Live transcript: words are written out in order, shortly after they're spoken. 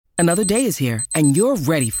Another day is here, and you're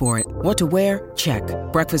ready for it. What to wear? Check.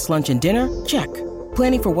 Breakfast, lunch, and dinner? Check.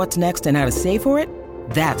 Planning for what's next and how to save for it?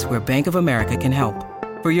 That's where Bank of America can help.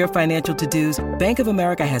 For your financial to-dos, Bank of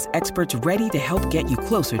America has experts ready to help get you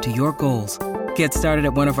closer to your goals. Get started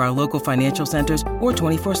at one of our local financial centers or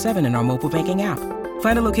 24/7 in our mobile banking app.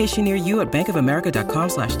 Find a location near you at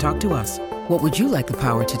bankofamerica.com/talktous. What would you like the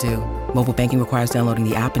power to do? Mobile banking requires downloading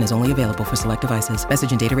the app and is only available for select devices.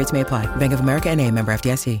 Message and data rates may apply. Bank of America N.A., member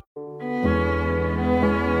FDIC.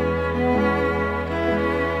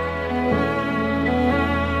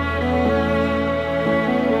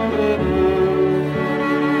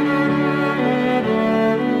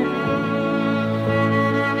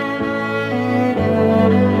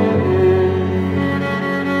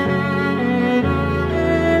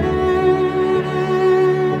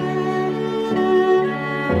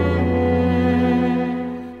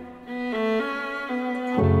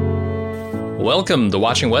 Welcome to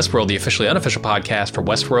Watching Westworld, the officially unofficial podcast for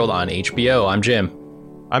Westworld on HBO. I'm Jim.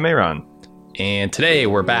 I'm Aaron. And today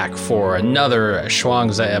we're back for another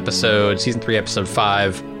Schwangza episode, Season 3, Episode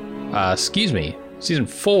 5. Season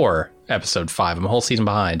 4, Episode 5. I'm a whole season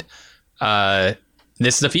behind.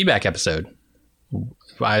 This is a feedback episode.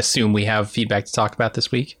 I assume we have feedback to talk about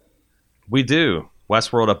this week? We do.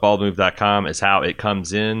 Westworld at baldmove.com is how it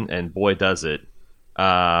comes in, and boy, does it.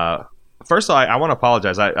 First of all, I want to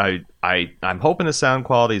apologize. I'm hoping the sound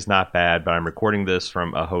quality is not bad, but I'm recording this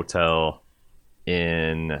from a hotel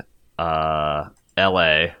in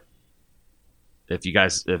LA. If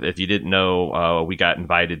you didn't know, we got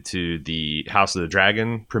invited to the House of the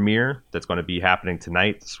Dragon premiere that's going to be happening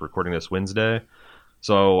tonight. It's recording this Wednesday.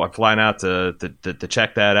 So I'm flying out to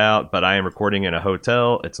check that out, but I am recording in a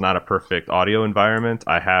hotel. It's not a perfect audio environment.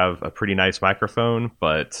 I have a pretty nice microphone,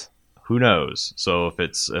 but who knows? So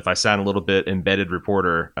if I sound a little bit embedded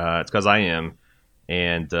reporter, it's because I am,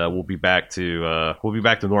 and we'll be back to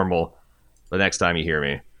normal the next time you hear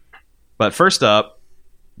me. But first up,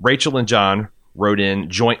 Rachel and John wrote in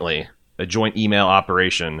jointly, a joint email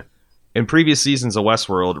operation. In previous seasons of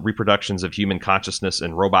Westworld, reproductions of human consciousness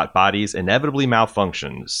in robot bodies inevitably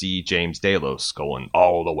malfunction. See James Delos going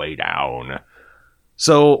all the way down.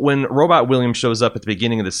 So when Robot William shows up at the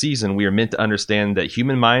beginning of the season, we are meant to understand that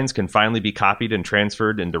human minds can finally be copied and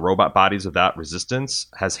transferred into robot bodies without resistance.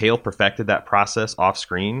 Has Hale perfected that process off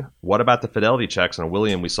screen? What about the fidelity checks on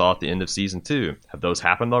William we saw at the end of season 2? Have those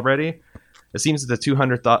happened already? It seems that the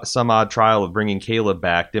 200 some odd trial of bringing Caleb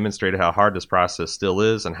back demonstrated how hard this process still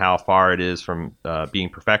is and how far it is from being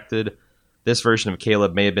perfected. This version of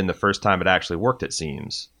Caleb may have been the first time it actually worked, it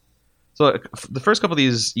seems. So the first couple of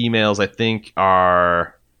these emails, I think,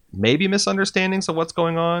 are maybe misunderstandings of what's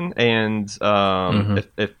going on. And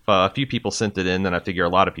if a few people sent it in, then I figure a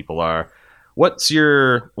lot of people are. What's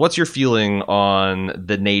your feeling on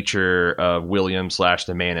the nature of William /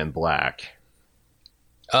 the Man in Black?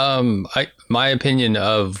 My opinion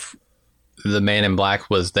of the Man in Black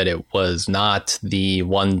was that it was not the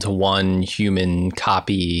one-to-one human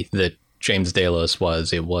copy that James Delos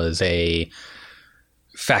was. It was a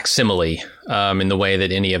facsimile in the way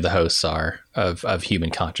that any of the hosts are of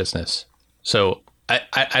human consciousness. So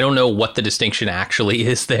I don't know what the distinction actually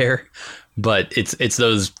is there, but it's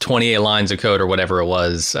those 28 lines of code or whatever it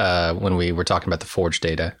was when we were talking about the forged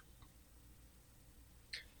data.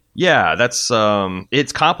 Yeah, that's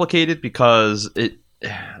it's complicated because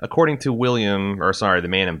according to the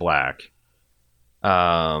Man in Black,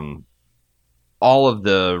 all of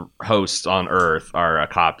the hosts on Earth are a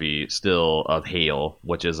copy still of Hale,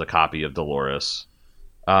 which is a copy of Dolores.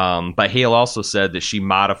 But Hale also said that she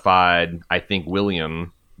modified, I think,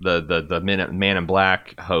 William, the Man in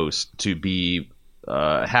Black host, to be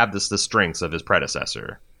have the strengths of his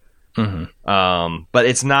predecessor. Mm-hmm. But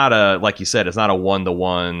it's not like you said, it's not a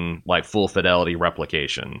one-to-one, like full fidelity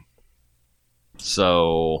replication.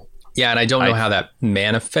 So yeah, and I don't know how that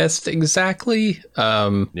manifests exactly.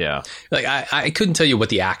 Yeah, like I couldn't tell you what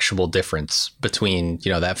the actual difference between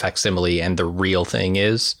that facsimile and the real thing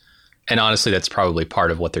is, and honestly, that's probably part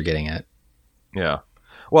of what they're getting at. Yeah,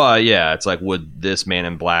 well, yeah, it's like, would this Man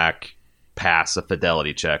in Black pass a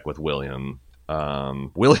fidelity check with William?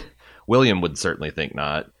 William would certainly think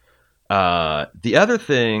not. The other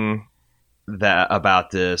thing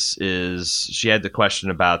about this is she had the question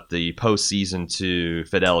about the post-season 2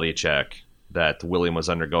 fidelity check that William was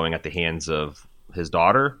undergoing at the hands of his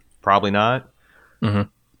daughter. Probably not.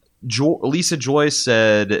 Mm-hmm. Lisa Joy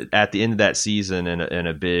said at the end of that season in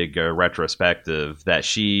a big retrospective that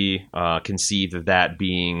she conceived of that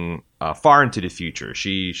being far into the future.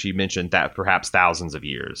 She mentioned that perhaps thousands of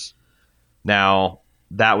years. Now,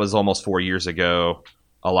 that was almost 4 years ago.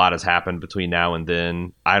 a lot has happened between now and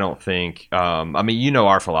then. I don't think, I mean, you know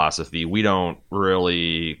our philosophy. We don't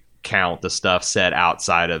really count the stuff said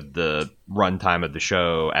outside of the runtime of the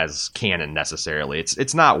show as canon necessarily.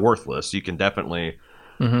 It's not worthless. You can definitely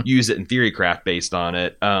use it in theorycraft based on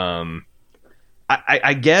it.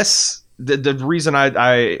 I guess the reason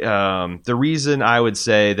the reason I would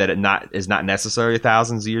say that it is not necessarily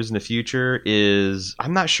thousands of years in the future is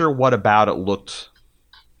I'm not sure what about it looked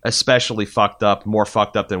especially more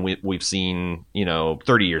fucked up than we've seen,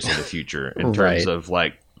 30 years in the future in terms of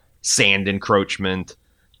like sand encroachment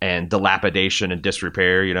and dilapidation and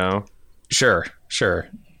disrepair, Sure.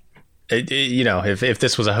 If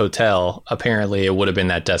this was a hotel, apparently it would have been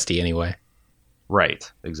that dusty anyway.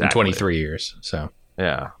 Right. Exactly. In 23 years. So.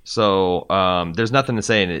 Yeah. So there's nothing to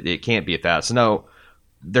say it can't be 1,000. So no,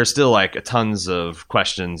 there's still like tons of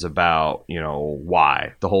questions about,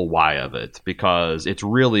 why, the whole why of it, because it's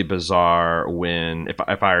really bizarre when,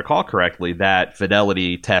 if I recall correctly, that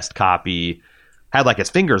fidelity test copy had like his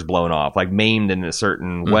fingers blown off, like maimed in a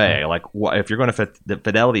certain way. Like if you're going to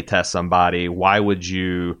fidelity test somebody, why would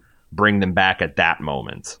you bring them back at that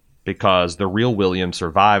moment? Because the real William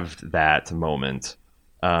survived that moment.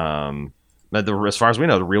 As far as we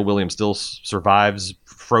know, the real William still survives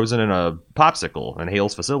frozen in a popsicle in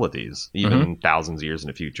Hale's facilities, even thousands of years in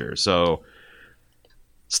the future. So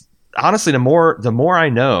honestly, the more I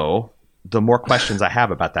know, the more questions I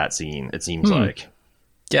have about that scene, it seems like.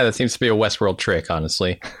 Yeah, that seems to be a Westworld trick,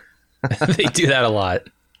 honestly. They do that a lot.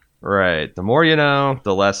 Right. The more you know,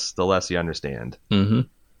 the less you understand. Mm-hmm.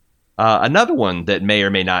 Another one that may or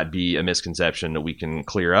may not be a misconception that we can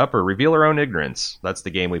clear up or reveal our own ignorance. That's the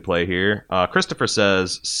game we play here. Christopher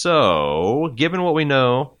says, so, given what we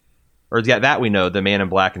know, that we know, the Man in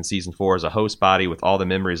Black in Season 4 is a host body with all the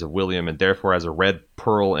memories of William and therefore has a red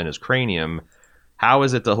pearl in his cranium. How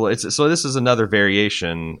is it so this is another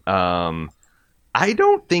variation. I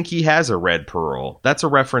don't think he has a red pearl. That's a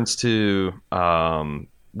reference to...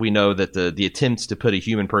 we know that the attempts to put a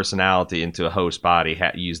human personality into a host body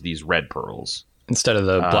use these red pearls instead of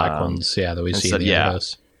the black ones. Yeah, that we see in the other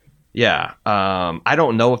hosts. Yeah. I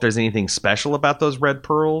don't know if there's anything special about those red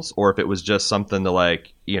pearls or if it was just something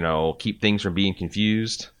to keep things from being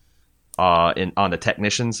confused on the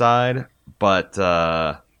technician side. But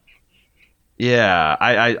I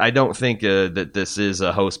don't think that this is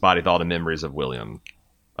a host body with all the memories of William.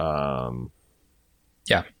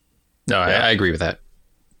 Yeah. No, I agree with that.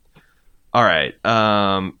 All right.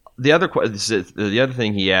 The other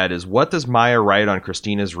thing he had is, what does Maya write on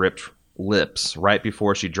Christina's ripped lips right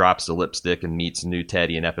before she drops the lipstick and meets new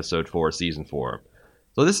Teddy in episode 4, season 4?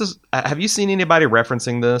 So this is. Have you seen anybody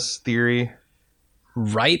referencing this theory?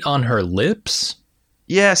 Right on her lips?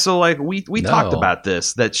 Yeah. So like we talked about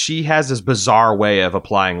this, that she has this bizarre way of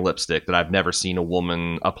applying lipstick that I've never seen a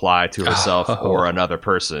woman apply to herself or another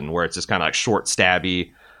person, where it's just kind of like short,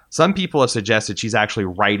 stabby. Some people have suggested she's actually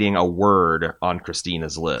writing a word on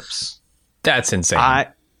Christina's lips. That's insane.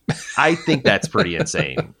 I think that's pretty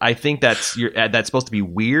insane. I think that's supposed to be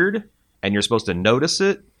weird, and you're supposed to notice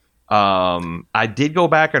it. I did go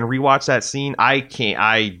back and rewatch that scene. I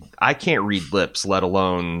can't read lips, let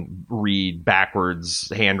alone read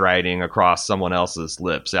backwards handwriting across someone else's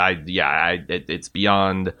lips. It's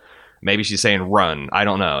beyond. Maybe she's saying run. I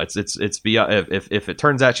don't know. It's beyond. If it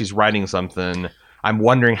turns out she's writing something, I'm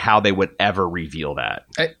wondering how they would ever reveal that.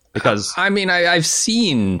 I've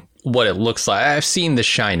seen what it looks like. I've seen The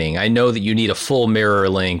Shining. I know that you need a full mirror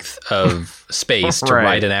length of space to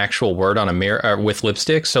write an actual word on a mirror with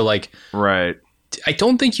lipstick. So, I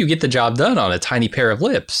don't think you get the job done on a tiny pair of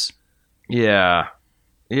lips. Yeah,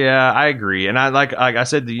 I agree. And I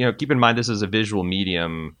said, keep in mind this is a visual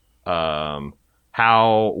medium.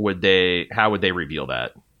 How would they reveal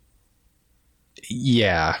that?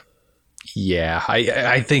 Yeah.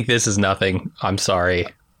 I think this is nothing. I'm sorry.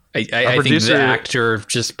 I think the actor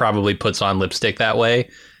just probably puts on lipstick that way,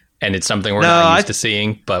 and it's something we're not used to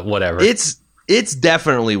seeing, but whatever. It's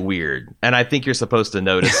definitely weird, and I think you're supposed to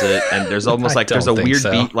notice it, and there's almost there's a weird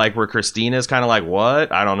beat where Christina's kind of like,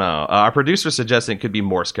 what? I don't know. Our producer suggesting it could be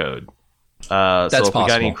Morse code. That's so if possible. We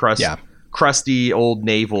got any crusty old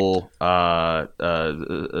naval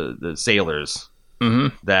sailors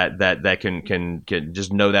that can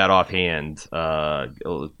just know that offhand,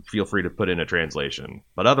 feel free to put in a translation.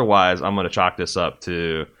 But otherwise, I'm going to chalk this up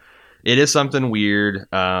to, it is something weird.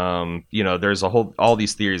 There's all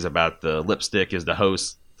these theories about the lipstick is the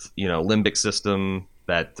host, limbic system,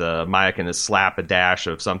 that Maya can just slap a dash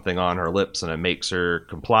of something on her lips and it makes her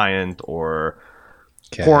compliant or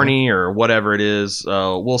horny or whatever it is.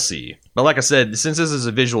 We'll see. But like I said, since this is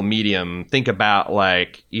a visual medium, think about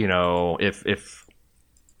if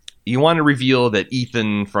you want to reveal that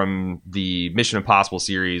Ethan from the Mission Impossible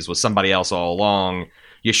series was somebody else all along,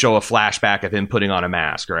 you show a flashback of him putting on a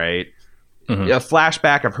mask, right? Mm-hmm. A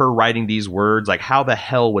flashback of her writing these words, like how the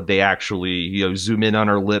hell would they actually, zoom in on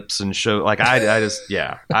her lips and show? Like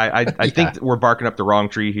I think we're barking up the wrong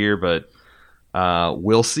tree here, but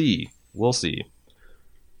we'll see. We'll see.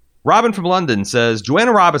 Robin from London says,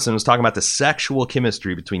 Joanna Robinson was talking about the sexual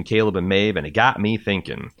chemistry between Caleb and Maeve, and it got me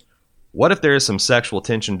thinking, what if there is some sexual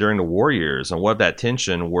tension during the war years, and what if that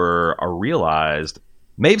tension were realized?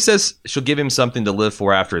 Maeve says she'll give him something to live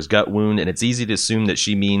for after his gut wound, and it's easy to assume that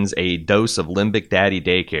she means a dose of limbic daddy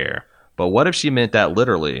daycare. But what if she meant that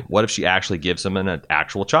literally? What if she actually gives him an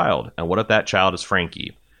actual child? And what if that child is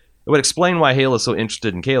Frankie? It would explain why Hale is so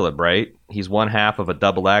interested in Caleb, right? He's one half of a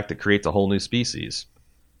double act that creates a whole new species.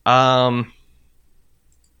 What's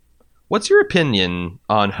your opinion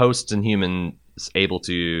on hosts and humans able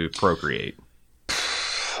to procreate?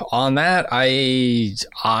 On that, I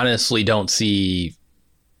honestly don't see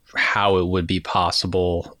how it would be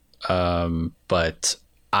possible, but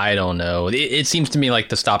I don't know. It seems to me like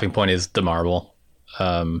the stopping point is the marble.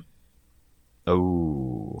 And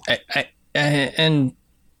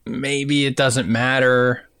maybe it doesn't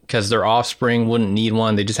matter because their offspring wouldn't need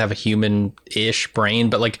one. They just have a human-ish brain.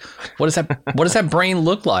 But like, what does that brain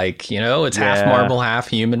look like? It's half marble, half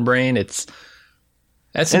human brain. That's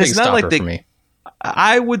a big stopper for me.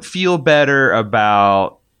 I would feel better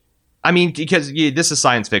about. I mean, because this is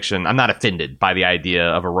science fiction. I'm not offended by the idea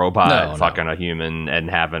of a robot fucking a human and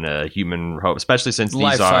having a human hope, especially since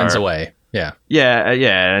life finds a way. Yeah.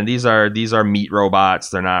 And these are meat robots.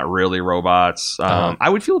 They're not really robots. I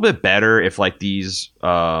would feel a bit better if like these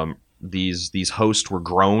hosts were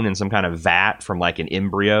grown in some kind of vat from like an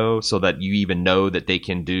embryo, so that you even know that they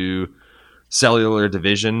can do cellular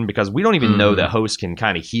division, because we don't even know that hosts can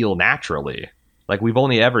kind of heal naturally. Like we've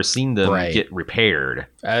only ever seen them get repaired.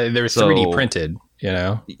 They're 3D printed.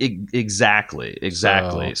 Exactly.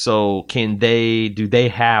 So do they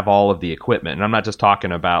have all of the equipment? And I'm not just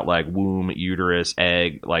talking about like womb, uterus,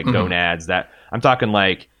 egg, like gonads. That I'm talking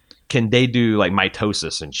like, can they do like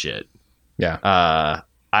mitosis and shit? Yeah.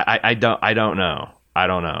 I don't know.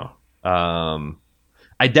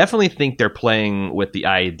 I definitely think they're playing with the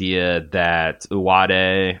idea that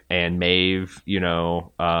Uwade and Maeve,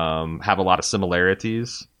 have a lot of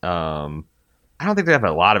similarities. I don't think they have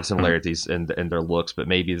a lot of similarities in their looks, but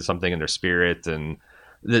maybe there's something in their spirit, and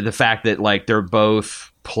the fact that like they're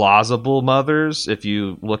both plausible mothers. If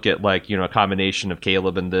you look at like a combination of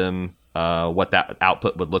Caleb and them, what that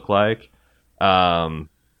output would look like. But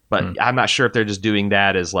I'm not sure if they're just doing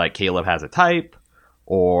that as like Caleb has a type,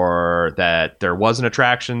 or that there was an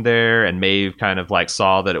attraction there, and Maeve kind of like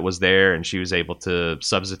saw that it was there, and she was able to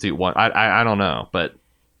substitute one. I don't know, but.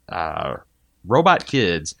 Robot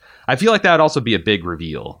kids, I feel like that would also be a big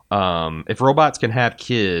reveal. If robots can have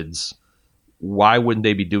kids, why wouldn't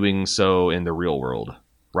they be doing so in the real world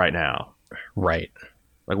right now? Right.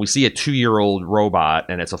 Like we see a 2-year-old robot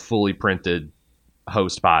and it's a fully printed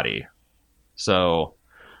host body. So,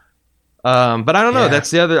 but I don't know.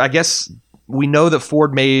 That's the other, I guess we know that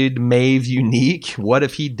Ford made Maeve unique. What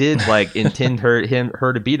if he did like intend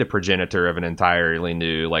her to be the progenitor of an entirely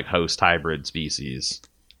new like host hybrid species?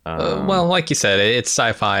 Well, like you said, it's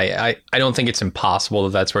sci-fi. I don't think it's impossible that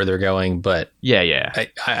that's where they're going, but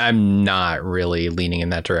I'm not really leaning in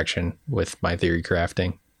that direction with my theory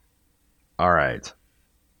crafting. All right.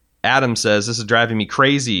 Adam says, this is driving me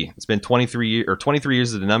crazy. It's been 23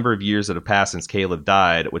 years of the number of years that have passed since Caleb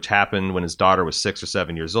died, which happened when his daughter was 6 or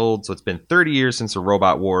 7 years old. So it's been 30 years since the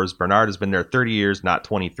Robot Wars. Bernard has been there 30 years, not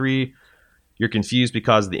 23. You're confused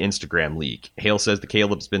because of the Instagram leak. Hale says that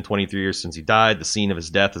Caleb's been 23 years since he died. The scene of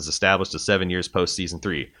his death is established as 7 years post season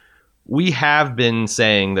 3. We have been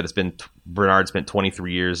saying that Bernard spent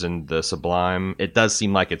 23 years in the Sublime. It does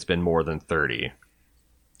seem like it's been more than 30.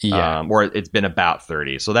 Yeah. Or it's been about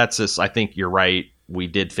 30. So that's just, I think you're right. We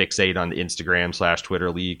did fixate on the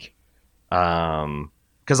Instagram/Twitter leak.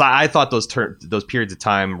 Because I thought those periods of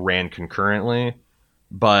time ran concurrently.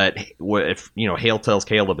 But if Hale tells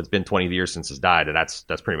Caleb it's been 20 years since he's died, that's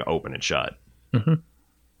pretty much open and shut. Mm-hmm.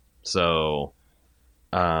 So,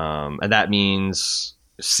 and that means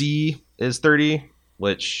C is 30,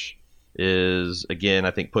 which is again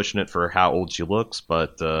I think pushing it for how old she looks,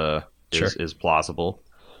 but is plausible.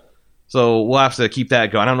 So we'll have to keep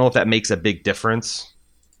that going. I don't know if that makes a big difference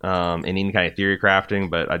in any kind of theory crafting,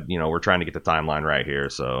 but we're trying to get the timeline right here.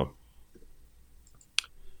 So.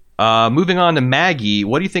 Moving on to Maggie,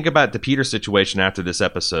 what do you think about the Peter situation after this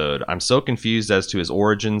episode? I'm so confused as to his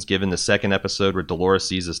origins, given the second episode where Dolores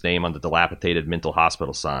sees his name on the dilapidated mental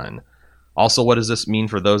hospital sign. Also, what does this mean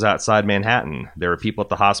for those outside Manhattan? There were people at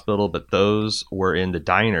the hospital, but those were in the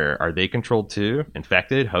diner. Are they controlled too?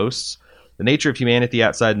 Infected? Hosts? The nature of humanity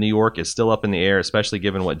outside New York is still up in the air, especially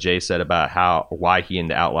given what Jay said about why he and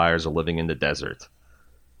the Outliers are living in the desert.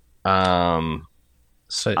 Go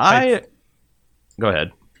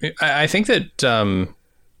ahead. I think that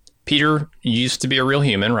Peter used to be a real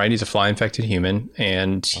human, right? He's a fly-infected human,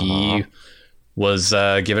 and he was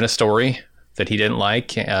given a story that he didn't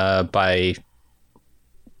like by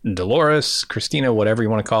Dolores, Christina, whatever you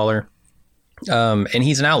want to call her, and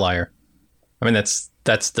he's an outlier. I mean, that's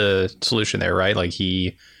the solution there, right? Like,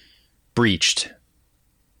 he breached.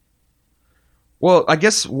 Well, I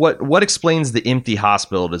guess what explains the empty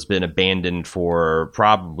hospital that's been abandoned for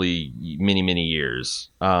probably many, many years?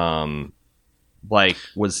 That's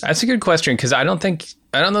a good question, because I don't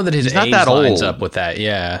know that his age lines up with that.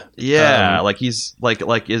 Yeah. Yeah. He's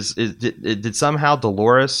did somehow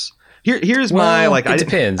Dolores here's my it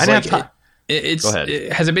depends. Go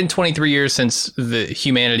ahead. Has it been 23 years since the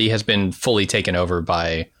humanity has been fully taken over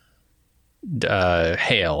by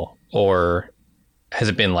Hale, or has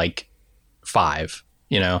it been 5,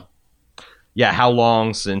 Yeah, how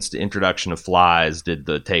long since the introduction of flies did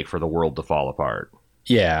it take for the world to fall apart?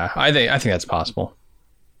 Yeah, I think that's possible.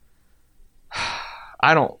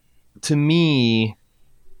 To me,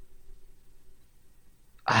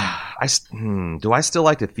 do I still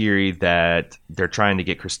like the theory that they're trying to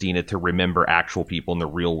get Christina to remember actual people in the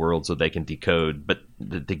real world so they can decode, but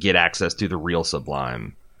to get access to the real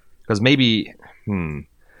Sublime? Because maybe,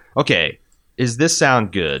 okay, does this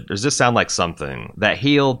sound good? Does this sound like something that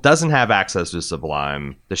Hale doesn't have access to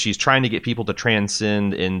Sublime, that she's trying to get people to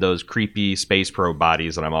transcend in those creepy space probe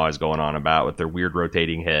bodies that I'm always going on about with their weird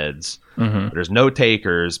rotating heads? There's no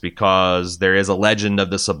takers because there is a legend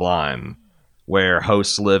of the Sublime where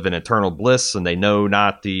hosts live in eternal bliss and they know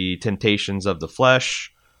not the temptations of the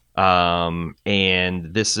flesh. And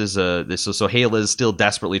so Hale is still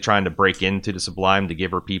desperately trying to break into the Sublime to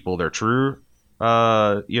give her people their true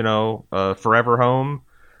forever home,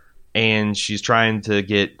 and she's trying to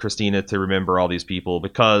get Christina to remember all these people,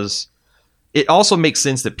 because it also makes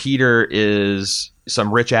sense that Peter is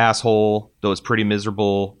some rich asshole that was pretty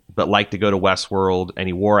miserable but liked to go to Westworld, and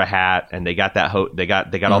he wore a hat, and they got that they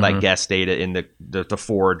got all that guest data in the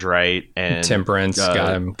forge, right? And Temperance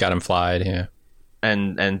got him flied, yeah.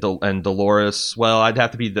 And Dolores, well, I'd have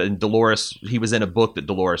to be Dolores. He was in a book that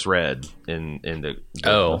Dolores read in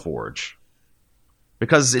the forge.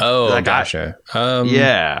 Because gotcha.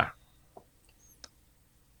 Yeah.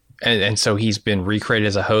 And so he's been recreated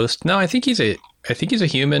as a host. No, I think he's a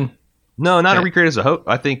human. No, not a recreated as a host.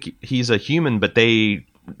 I think he's a human, but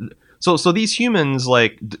so these humans,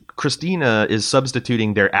 Christina is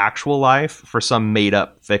substituting their actual life for some made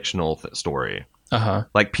up fictional story.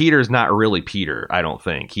 Like, Peter's not really Peter, I don't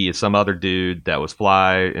think. He is some other dude that was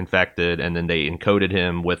fly infected, and then they encoded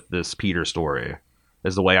him with this Peter story,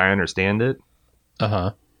 is the way I understand it.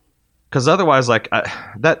 Because otherwise,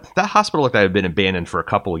 that hospital looked like it had been abandoned for a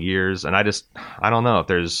couple of years, and I don't know if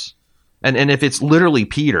there's, and if it's literally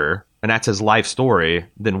Peter and that's his life story,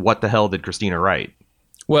 then what the hell did Christina write?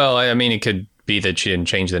 Well, I mean, it could be that she didn't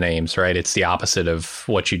change the names, right? It's the opposite of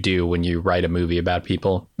what you do when you write a movie about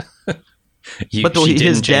people. But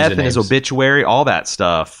his death and his obituary, all that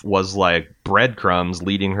stuff was like breadcrumbs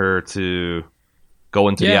leading her to go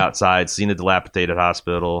into the outside, seeing a dilapidated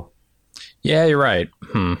hospital. Yeah, you're right.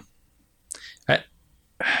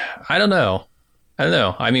 I don't know.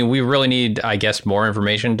 I mean, we really need, I guess, more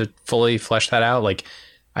information to fully flesh that out.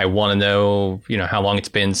 I want to know, how long it's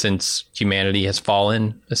been since humanity has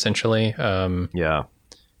fallen, essentially. Yeah.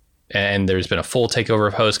 And there's been a full takeover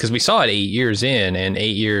of hosts, because we saw it 8 years in, and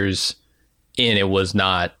 8 years in, it was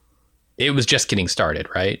just getting started,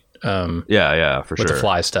 right? Yeah, for sure. With the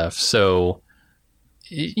fly stuff. So,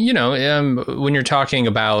 when you're talking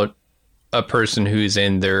about a person who's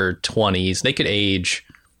in their 20s, they could age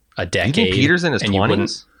a decade. You think Peter's in his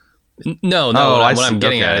 20s? No. What I'm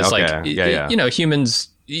getting at is humans,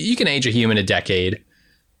 you can age a human a decade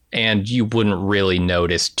and you wouldn't really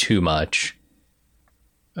notice too much.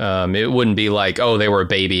 It wouldn't be like, oh, they were a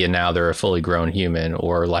baby and now they're a fully grown human,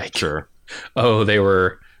 or sure. Oh, they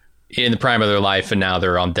were in the prime of their life and now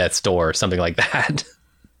they're on death's door, something like that.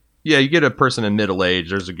 Yeah, you get a person in middle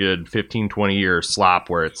age, there's a good 15, 20 year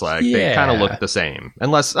slop where it's they kind of look the same.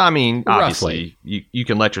 Unless, obviously, you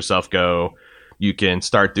can let yourself go. You can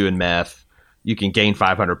start doing meth. You can gain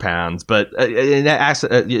 500 pounds. But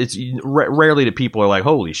it's rarely that people are like,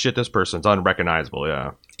 holy shit, this person's unrecognizable.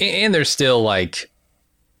 Yeah. And they're still not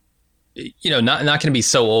going to be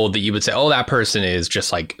so old that you would say, oh, that person is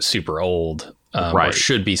just super old. or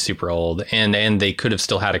should be super old, and they could have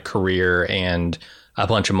still had a career and a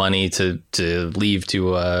bunch of money to leave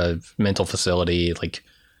to a mental facility. Like,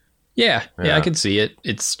 yeah, I could see it.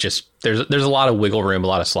 It's just there's a lot of wiggle room, a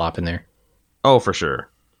lot of slop in there. Oh, for sure.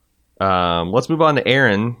 Let's move on to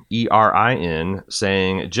Erin, Erin,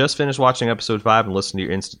 saying, just finished watching episode 5 and listening to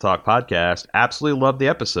your Instant Talk podcast. Absolutely loved the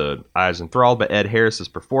episode. I was enthralled by Ed Harris's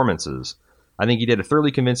performances. I think he did a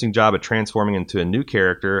thoroughly convincing job of transforming into a new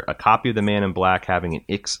character, a copy of the Man in Black, having an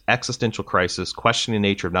existential crisis, questioning the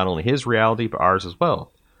nature of not only his reality, but ours as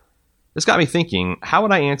well. This got me thinking, how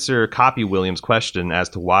would I answer Copy Williams' question as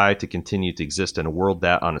to why to continue to exist in a world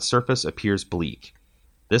that, on its surface, appears bleak?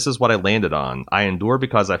 This is what I landed on. I endure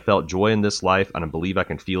because I felt joy in this life, and I believe I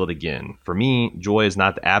can feel it again. For me, joy is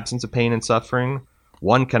not the absence of pain and suffering.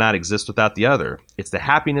 One cannot exist without the other. It's the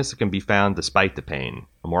happiness that can be found despite the pain.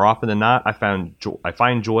 And more often than not, I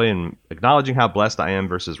find joy in acknowledging how blessed I am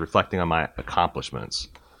versus reflecting on my accomplishments.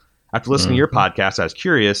 After listening to your podcast, I was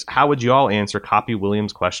curious, how would you all answer Copy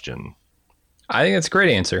Williams' question? I think it's a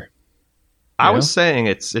great answer. I was saying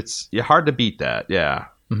it's hard to beat that. Yeah.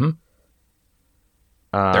 Mm-hmm.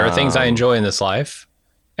 There are things I enjoy in this life,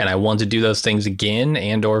 and I want to do those things again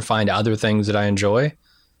and or find other things that I enjoy.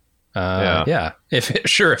 Yeah. If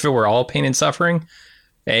it were all pain and suffering,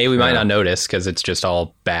 we might not notice because it's just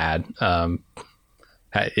all bad.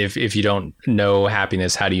 If you don't know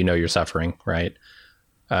happiness, how do you know you're suffering, right?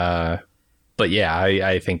 But yeah,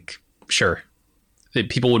 I think sure that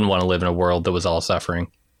people wouldn't want to live in a world that was all suffering,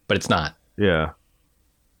 but it's not. Yeah.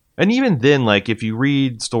 And even then, like, if you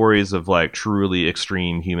read stories of like truly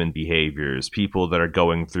extreme human behaviors, people that are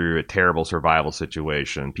going through a terrible survival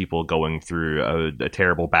situation, people going through a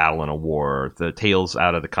terrible battle in a war, the tales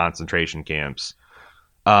out of the concentration camps,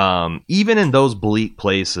 even in those bleak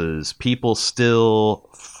places, people still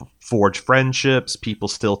forge friendships, people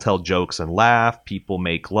still tell jokes and laugh, people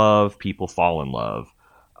make love, people fall in love.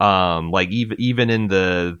 Like even in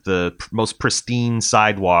the most pristine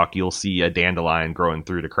sidewalk, you'll see a dandelion growing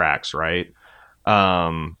through the cracks, right?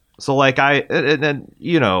 So like I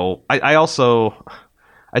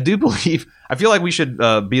do believe, I feel like we should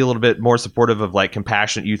be a little bit more supportive of like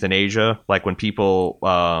compassionate euthanasia. Like when people,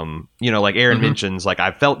 like Aaron mentions, like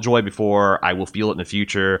I've felt joy before, I will feel it in the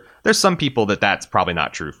future. There's some people that's probably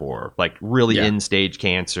not true for, like really end stage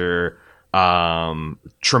cancer,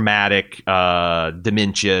 traumatic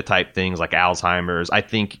dementia type things like Alzheimer's. I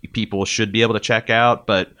think people should be able to check out,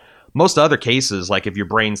 but most other cases, like if your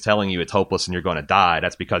brain's telling you it's hopeless and you're going to die,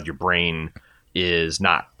 that's because your brain is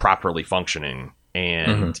not properly functioning,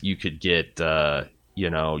 and you could get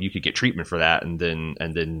treatment for that and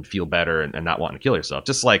then feel better and not wanting to kill yourself.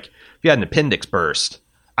 Just like if you had an appendix burst,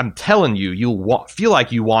 I'm telling you, you'll feel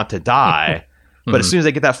like you want to die. But as soon as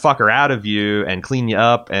they get that fucker out of you and clean you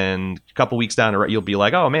up, and a couple weeks down the road, you'll be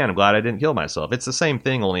like, oh man, I'm glad I didn't kill myself. It's the same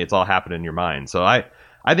thing, only it's all happening in your mind. So I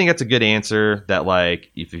think that's a good answer, that like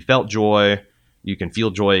if you felt joy, you can feel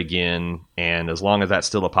joy again. And as long as that's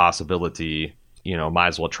still a possibility, might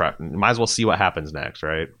as well see what happens next,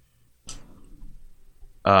 right?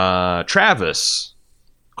 Travis,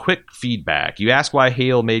 quick feedback. You asked why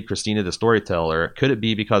Hale made Christina the storyteller. Could it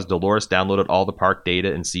be because Dolores downloaded all the park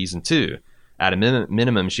data in season 2? At a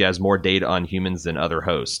minimum, she has more data on humans than other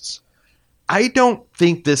hosts. I don't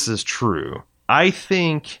think this is true. I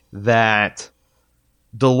think that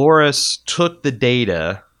Dolores took the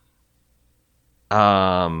data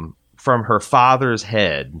from her father's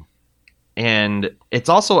head, and it's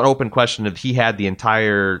also an open question if he had the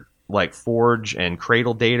entire like Forge and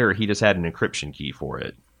Cradle data, or he just had an encryption key for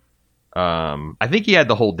it. I think he had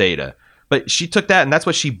the whole data. But she took that, and that's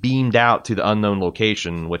what she beamed out to the unknown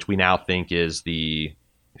location, which we now think is the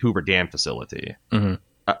Hoover Dam facility.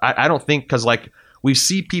 I don't think, because like we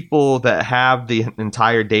see people that have the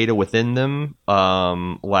entire data within them.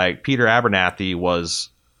 Like Peter Abernathy was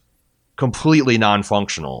completely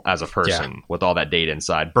non-functional as a person with all that data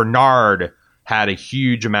inside. Bernard had a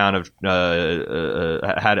huge amount of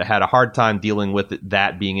had a hard time dealing with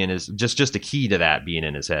that being in his just a key to that being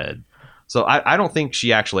in his head. So I don't think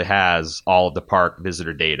she actually has all of the park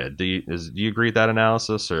visitor data. Do you agree with that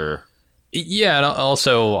analysis? Or yeah, and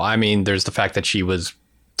also, I mean, there's the fact that she was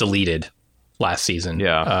deleted last season.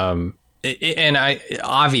 Yeah, and I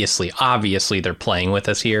obviously they're playing with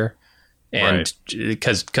us here, and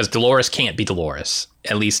because Dolores can't be Dolores,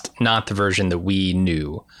 at least not the version that we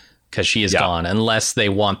knew, because she is gone, unless they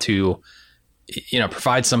want to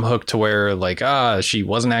provide some hook to where like, she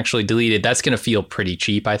wasn't actually deleted. That's going to feel pretty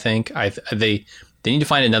cheap. I think they need to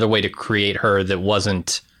find another way to create her that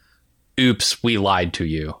wasn't, oops, we lied to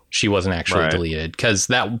you, she wasn't actually deleted, because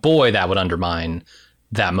that would undermine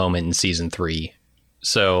that moment in season 3.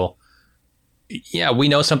 So yeah, we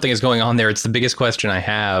know something is going on there. It's the biggest question I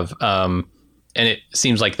have. And it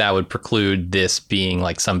seems like that would preclude this being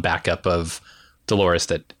like some backup of Dolores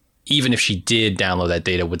that even if she did download that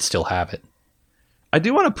data would still have it. I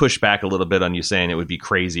do want to push back a little bit on you saying it would be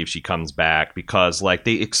crazy if she comes back, because like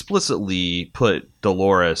they explicitly put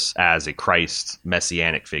Dolores as a Christ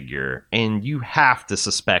messianic figure, and you have to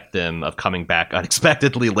suspect them of coming back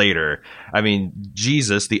unexpectedly later. I mean,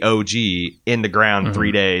 Jesus, the OG, in the ground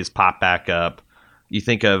 3 days, pop back up. You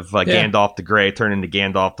think of Gandalf the Grey turn into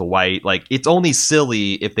Gandalf the White. Like, it's only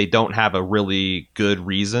silly if they don't have a really good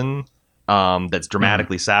reason that's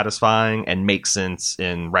dramatically satisfying and makes sense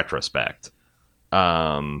in retrospect.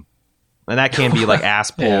 And that can be like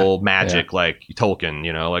ass pull magic, like Tolkien,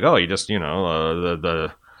 you know, like, oh, you just, you know,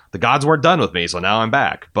 the gods weren't done with me, so now I'm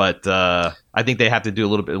back. But I think they have to do a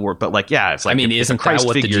little bit more. But like, yeah, it's like, I mean, isn't that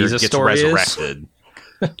what the Jesus story resurrected.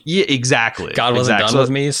 Yeah, exactly. God wasn't done with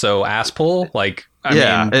me, so ass pull. Like,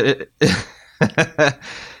 I mean,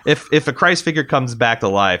 if a Christ figure comes back to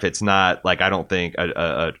life, it's not like, I don't think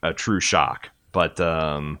a true shock, but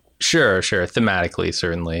Sure, thematically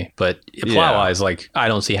certainly, but plot-wise, like, I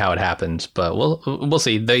don't see how it happens. But we'll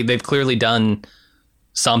see. They've clearly done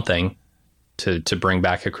something to bring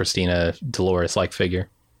back a Christina Dolores-like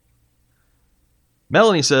figure.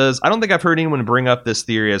 Melanie says, I don't think I've heard anyone bring up this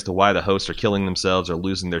theory as to why the hosts are killing themselves or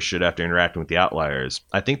losing their shit after interacting with the outliers.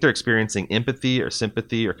 I think they're experiencing empathy or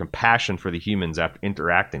sympathy or compassion for the humans after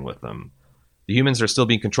interacting with them. The humans are still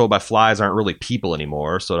being controlled by flies aren't really people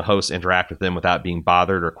anymore, so the hosts interact with them without being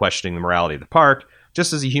bothered or questioning the morality of the park,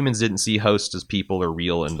 just as the humans didn't see hosts as people or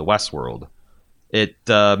real in the Westworld. It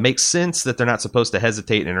makes sense that they're not supposed to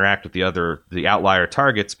hesitate and interact with the outlier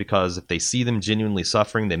targets, because if they see them genuinely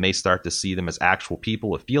suffering, they may start to see them as actual people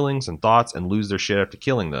with feelings and thoughts and lose their shit after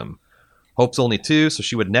killing them. Hope's only 2, so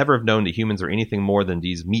she would never have known that humans are anything more than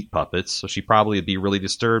these meat puppets, so she probably would be really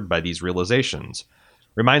disturbed by these realizations.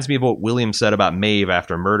 Reminds me of what William said about Maeve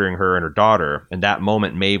after murdering her and her daughter. In that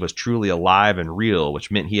moment, Maeve was truly alive and real,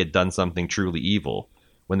 which meant he had done something truly evil.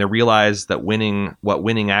 When they realize that what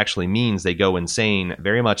winning actually means, they go insane,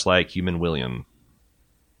 very much like human William.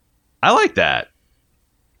 I like that.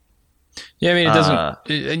 Yeah, I mean, it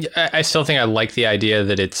doesn't. I still think I like the idea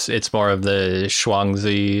that it's more of the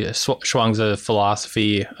Zhuangzi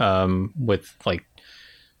philosophy with like,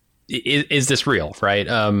 is this real, right?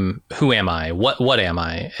 Who am I? What am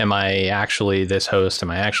I? Am I actually this host? Am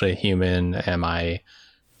I actually a human? Am I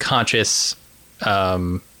conscious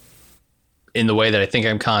in the way that I think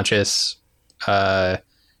I'm conscious? That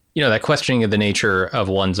questioning of the nature of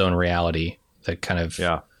one's own reality that kind of,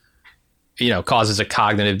 causes a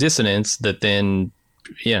cognitive dissonance that then,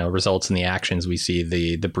 results in the actions we see,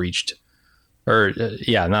 the breached, or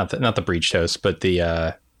not the breached host, but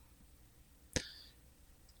the,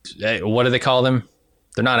 what do they call them?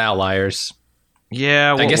 They're not outliers.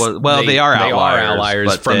 Yeah, I guess they are outliers. They are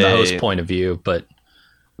outliers from the host point of view, but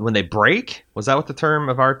when they break, was that what the term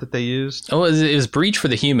of art that they used? Oh, it was breach for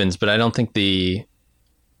the humans, but I don't think the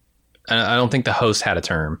host had a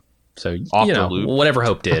term. So off the loop. Whatever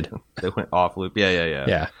Hope did, they went off loop.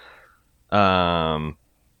 Yeah.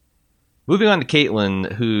 Moving on to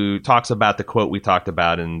Caitlin, who talks about the quote we talked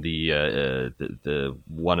about in the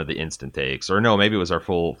one of the instant takes, or no, maybe it was our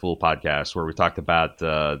full podcast where we talked about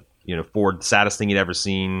Ford. The saddest thing he'd ever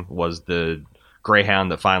seen was the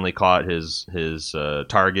Greyhound that finally caught his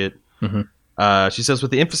target. Mm-hmm. She says,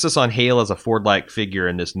 with the emphasis on Hale as a Ford-like figure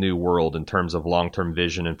in this new world in terms of long-term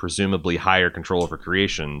vision and presumably higher control over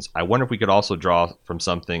creations, I wonder if we could also draw from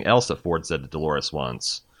something else that Ford said to Dolores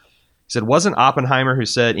once. He said, wasn't Oppenheimer who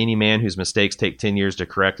said any man whose mistakes take 10 years to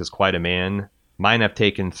correct is quite a man? Mine have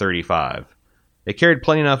taken 35. It carried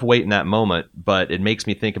plenty enough weight in that moment, but it makes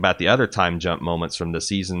me think about the other time jump moments from the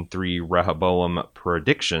season 3 Rehoboam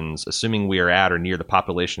predictions, assuming we are at or near the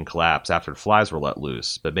population collapse after the flies were let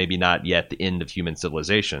loose, but maybe not yet the end of human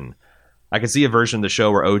civilization. I can see a version of the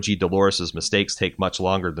show where OG Dolores' mistakes take much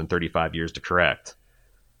longer than 35 years to correct.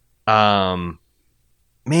 Man,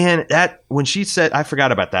 that when she said, I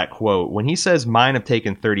forgot about that quote. When he says mine have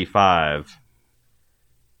taken 35,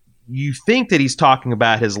 you think that he's talking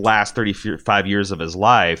about his last 35 years of his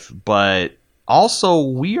life, but also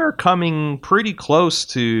we are coming pretty close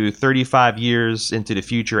to 35 years into the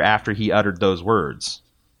future after he uttered those words.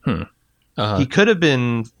 He could have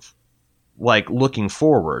been like looking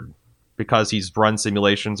forward because he's run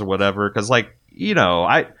simulations or whatever. Because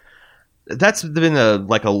that's been a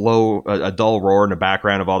dull roar in the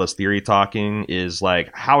background of all this theory talking, is like,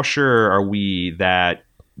 how sure are we that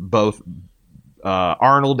both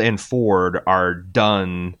Arnold and Ford are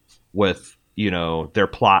done with their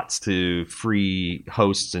plots to free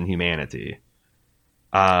hosts and humanity.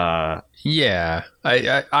 Yeah,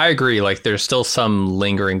 I agree. Like, there's still some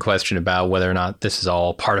lingering question about whether or not this is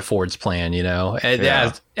all part of Ford's plan,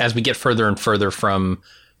 as we get further and further from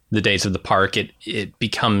the days of the park, it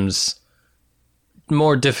becomes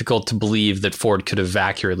more difficult to believe that Ford could have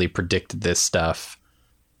accurately predicted this stuff.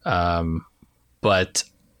 But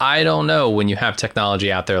I don't know, when you have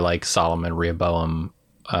technology out there like Solomon, Rehoboam,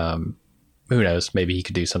 who knows, maybe he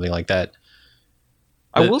could do something like that.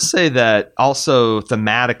 I will say that also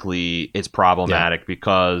thematically it's problematic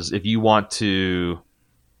because if you want to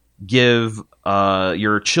give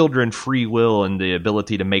your children free will and the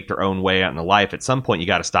ability to make their own way out in the life, at some point you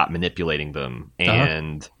got to stop manipulating them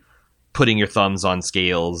and putting your thumbs on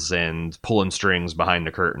scales and pulling strings behind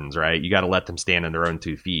the curtains, right? You got to let them stand on their own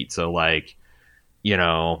 2 feet. So, like,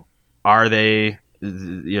 are they...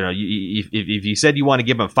 if you said you want to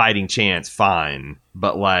give them a fighting chance, fine.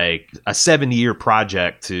 But like a 70-year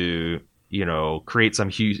project to, create some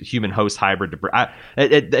human host hybrid,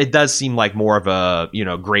 it does seem like more of a,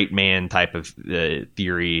 great man type of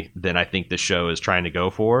theory than I think the show is trying to go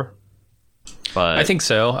for. But I think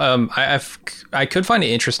so. I could find it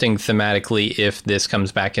interesting thematically if this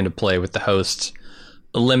comes back into play with the hosts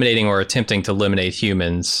eliminating or attempting to eliminate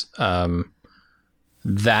humans.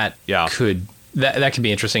 That could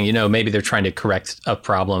be interesting. Maybe they're trying to correct a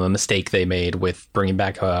problem, a mistake they made with bringing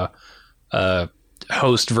back a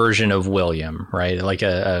host version of William, right? Like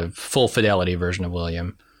a full fidelity version of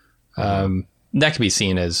William. That could be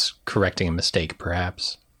seen as correcting a mistake,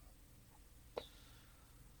 perhaps.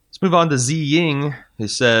 Let's move on to Zi Ying, who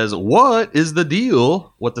says, what is the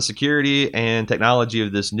deal with the security and technology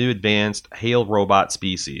of this new advanced Hale robot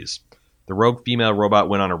species? The rogue female robot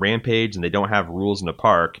went on a rampage and they don't have rules in the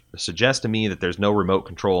park. It suggests to me that there's no remote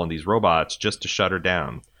control on these robots just to shut her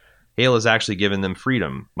down. Hale has actually given them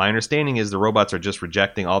freedom. My understanding is the robots are just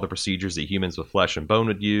rejecting all the procedures that humans with flesh and bone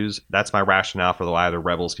would use. That's my rationale for why the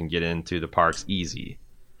rebels can get into the parks easy.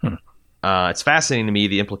 It's fascinating to me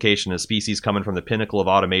the implication of species coming from the pinnacle of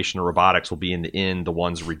automation and robotics will be in the end the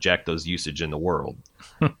ones who reject those usage in the world.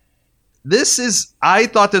 I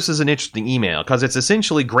thought this was an interesting email because it's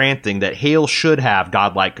essentially granting that Hale should have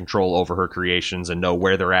godlike control over her creations and know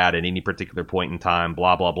where they're at any particular point in time,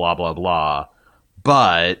 blah, blah, blah, blah, blah.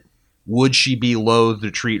 But would she be loath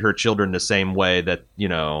to treat her children the same way that,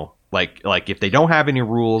 like if they don't have any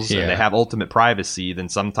rules and they have ultimate privacy, then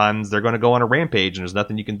sometimes they're going to go on a rampage and there's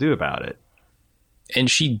nothing you can do about it. And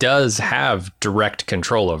she does have direct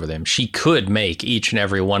control over them. She could make each and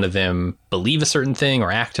every one of them believe a certain thing or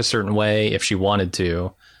act a certain way if she wanted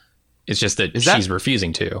to. It's just that she's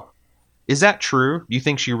refusing to. Is that true? Do you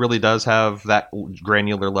think she really does have that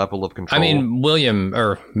granular level of control? I mean, William,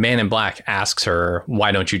 or Man in Black, asks her,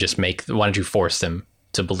 why don't you force them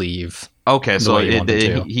to believe? Okay, so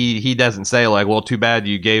he doesn't say like, well, too bad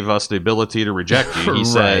you gave us the ability to reject you. He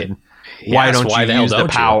said... Why don't you use the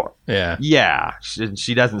power? Yeah.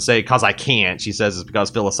 She doesn't say because I can't. She says it's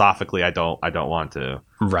because philosophically I don't want to.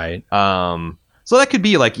 Right. So that could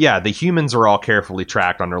be like, the humans are all carefully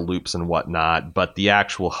tracked on their loops and whatnot, but the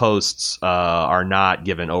actual hosts are not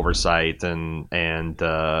given oversight and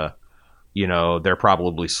they're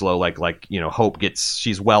probably slow. Like Hope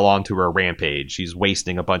she's well onto her rampage. She's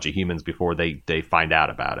wasting a bunch of humans before they find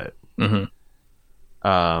out about it. Mm-hmm.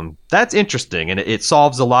 That's interesting, and it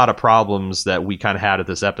solves a lot of problems that we kind of had at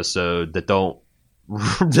this episode that don't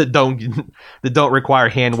require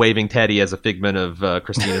hand waving Teddy as a figment of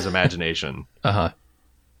Christina's imagination.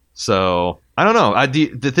 So I don't know.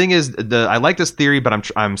 The thing is, I like this theory,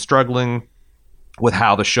 but I'm struggling with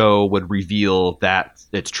how the show would reveal that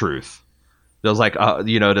it's truth. Does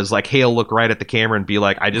Hale look right at the camera and be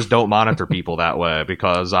like, I just don't monitor people that way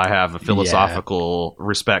because I have a philosophical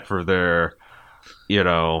respect for their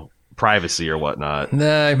privacy or whatnot.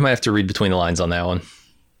 Nah, I might have to read between the lines on that one.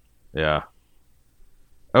 Yeah.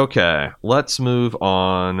 Okay, let's move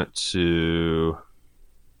on to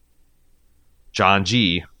John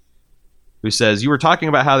G, who says, you were talking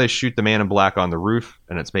about how they shoot the Man in Black on the roof,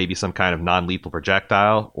 and it's maybe some kind of non-lethal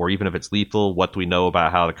projectile, or even if it's lethal, what do we know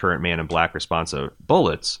about how the current Man in Black responds to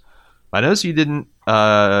bullets? I noticed you didn't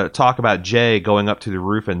talk about Jay going up to the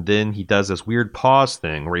roof, and then he does this weird pause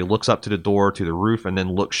thing where he looks up to the door to the roof and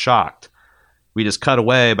then looks shocked. We just cut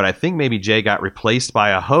away, but I think maybe Jay got replaced by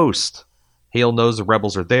a host. Hale knows the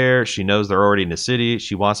rebels are there. She knows they're already in the city.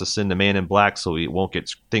 She wants to send the Man in Black so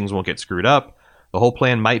things won't get screwed up. The whole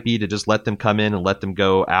plan might be to just let them come in and let them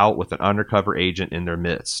go out with an undercover agent in their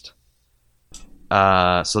midst.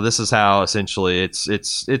 So this is how essentially it's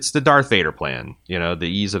the Darth Vader plan, the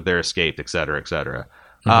ease of their escape, etc., etc.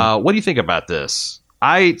 What do you think about this?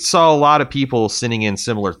 I saw a lot of people sending in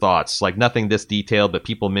similar thoughts, like nothing this detailed, but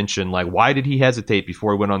people mentioned, like, why did he hesitate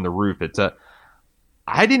before he went on the roof?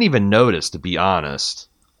 I didn't even notice, to be honest.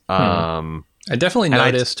 I definitely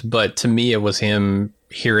noticed, but to me, it was him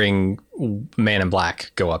hearing Man in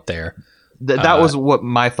Black go up there. That was what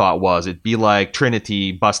my thought was. It'd be like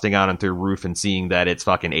Trinity busting out onto the roof and seeing that it's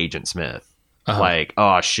fucking Agent Smith. Like,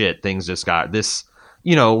 oh shit, things just got this,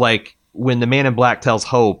 like when the Man in Black tells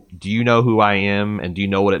Hope, do you know who I am? And do you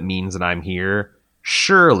know what it means that I'm here?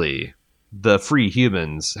 Surely the free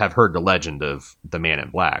humans have heard the legend of the Man in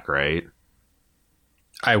Black, right?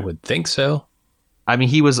 I would think so. I mean,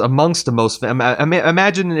 he was amongst the most...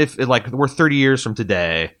 Imagine if, like, we're 30 years from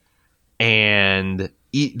today, and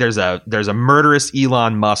there's a murderous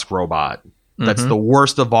Elon Musk robot that's the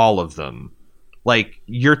worst of all of them. Like,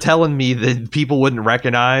 you're telling me that people wouldn't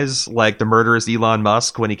recognize, like, the murderous Elon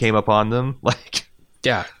Musk when he came upon them? Like,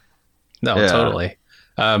 yeah. No, totally.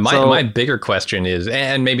 My bigger question is,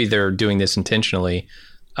 and maybe they're doing this intentionally,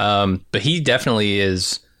 but he definitely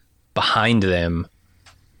is behind them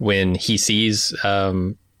when he sees,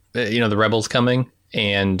 the rebels coming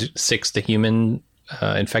and 6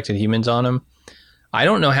 infected humans on him. I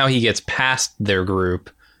don't know how he gets past their group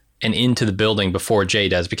and into the building before Jay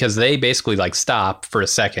does, because they basically like stop for a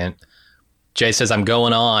second. Jay says, I'm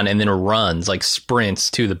going on, and then runs, like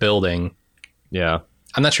sprints to the building. Yeah.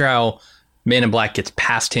 I'm not sure how Man in Black gets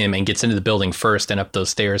past him and gets into the building first and up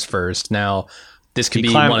those stairs first. Now, this could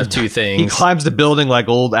be one of two things. He climbs the building like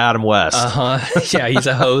old Adam West. Yeah, he's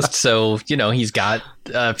a host, so, he's got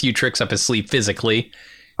a few tricks up his sleeve physically. He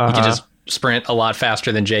can just sprint a lot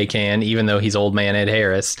faster than Jay can, even though he's old man Ed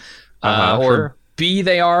Harris. Or B,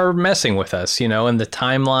 they are messing with us, and the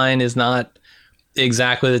timeline is not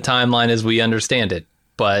exactly the timeline as we understand it,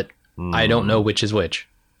 but I don't know which is which.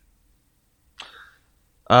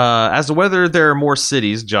 As to whether there are more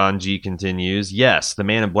cities, John G. continues, yes, the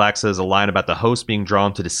Man in Black says a line about the host being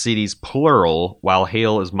drawn to the cities, plural, while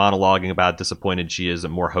Hale is monologuing about how disappointed she is that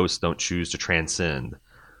more hosts don't choose to transcend.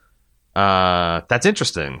 That's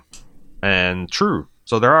interesting and true.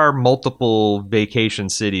 So there are multiple vacation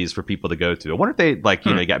cities for people to go to. I wonder if they, like,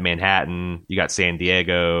 you got Manhattan, you got San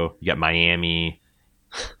Diego, you got Miami.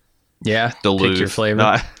 Yeah, Duluth, pick your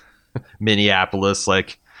flavor. Minneapolis.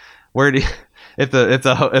 Like, where do you... If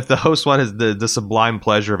the host one is the sublime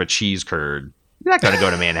pleasure of a cheese curd, you're not going to go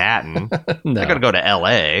to Manhattan. No. You're not going to go to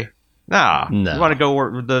L.A. No. You want to go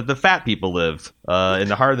where the fat people live, in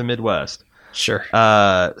the heart of the Midwest. Sure.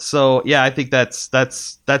 So yeah, I think that's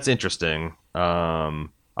interesting.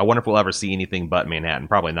 I wonder if we'll ever see anything but Manhattan.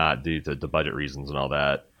 Probably not, due to the budget reasons and all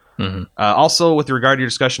that. Also, with regard to your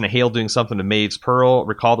discussion of Hale doing something to Maeve's Pearl,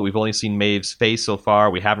 recall that we've only seen Maeve's face so far.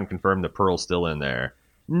 We haven't confirmed that Pearl's still in there.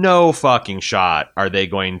 No fucking shot are they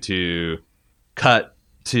going to cut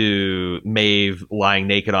to Maeve lying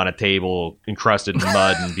naked on a table encrusted in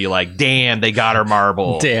mud and be like, damn, they got her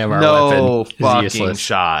marble. Damn, our no weapon fucking is useless.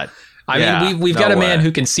 shot. I mean, we've got a man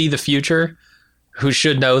who can see the future, who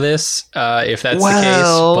should know this, if that's the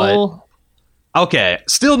case. But okay,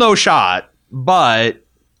 still no shot, but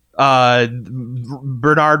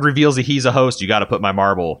Bernard reveals that he's a host. You got to put my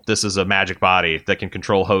marble. This is a magic body that can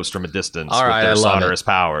control hosts from a distance with their sonorous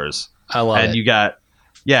powers. I love it. And you got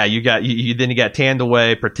then you got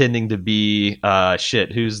Tandaway pretending to be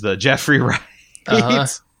who's the Jeffrey Wright?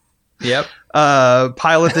 Yep.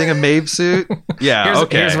 Piloting a Maeve suit. Yeah.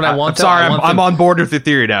 Here's what I want. I'm on board with the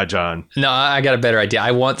theory now, John. No, I got a better idea.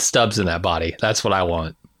 I want Stubbs in that body. That's what I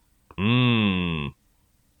want.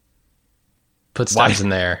 Put Stubbs in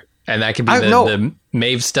there. And that could be the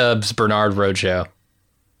Maeve Stubbs Bernard Roadshow.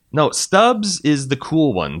 No, Stubbs is the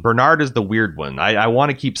cool one. Bernard is the weird one. I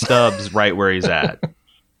want to keep Stubbs right where he's at.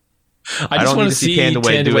 I just want to see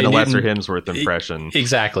Tandaway doing a Lesser Hemsworth impression.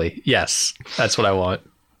 Exactly. Yes. That's what I want.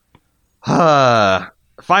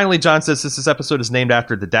 Finally, John says, since this episode is named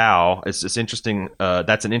after the Tao, it's interesting.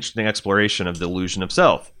 That's an interesting exploration of the illusion of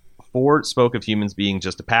self. Ford spoke of humans being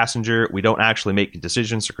just a passenger. We don't actually make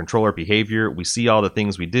decisions or control our behavior. We see all the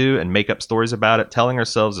things we do and make up stories about it, telling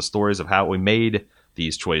ourselves the stories of how we made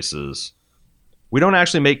these choices. We don't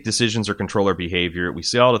actually make decisions or control our behavior. We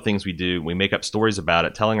see all the things we do. We make up stories about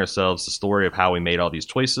it, telling ourselves the story of how we made all these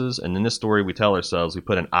choices. And in this story, we tell ourselves, we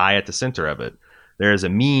put an I at the center of it. There is a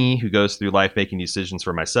me who goes through life making decisions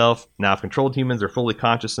for myself. Now, if controlled humans are fully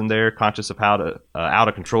conscious in there, conscious of how out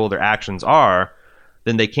of control their actions are,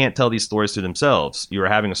 then they can't tell these stories to themselves. You are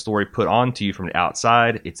having a story put onto you from the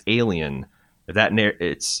outside. It's alien. If that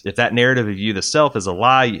narrative of you, the self, is a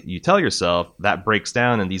lie you tell yourself, that breaks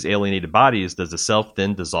down in these alienated bodies. Does the self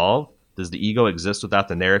then dissolve? Does the ego exist without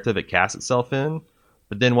the narrative it casts itself in?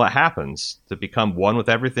 But then what happens? To become one with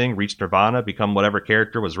everything, reach nirvana, become whatever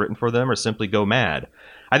character was written for them, or simply go mad?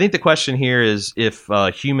 I think the question here is, if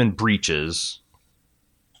human breaches,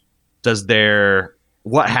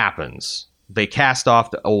 what happens? They cast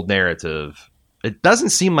off the old narrative. It doesn't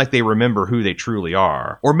seem like they remember who they truly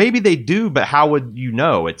are. Or maybe they do, but how would you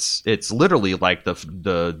know? It's literally like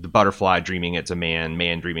the butterfly dreaming it's a man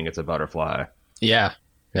dreaming it's a butterfly. Yeah,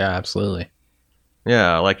 absolutely.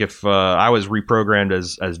 Yeah, like if I was reprogrammed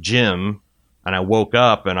as Jim and I woke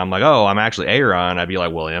up and I'm like, oh, I'm actually Aaron, I'd be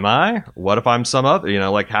like, well, am I? What if I'm some other?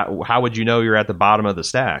 Like how would you know you're at the bottom of the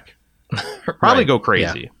stack? Probably go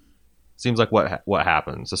crazy. Yeah. Seems like what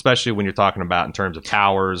happens, especially when you're talking about in terms of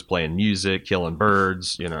towers, playing music, killing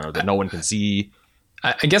birds, that no one can see.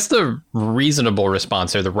 I guess the reasonable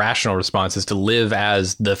response or the rational response is to live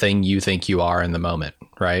as the thing you think you are in the moment,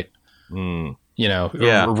 right?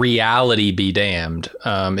 Reality be damned.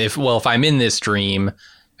 If I'm in this dream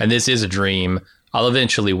and this is a dream, I'll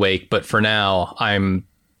eventually wake. But for now, I'm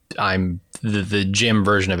the Jim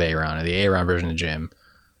version of Aaron, or the Aaron version of Jim.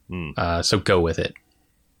 So go with it.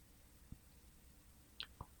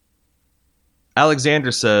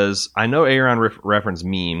 Alexander says, I know Aaron referenced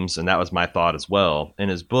memes, and that was my thought as well. In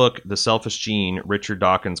his book, The Selfish Gene, Richard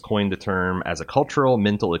Dawkins coined the term as a cultural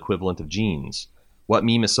mental equivalent of genes. What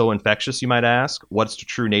meme is so infectious, you might ask? What's the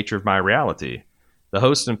true nature of my reality? The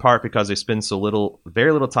hosts, in part because they spend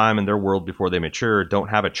very little time in their world before they mature, don't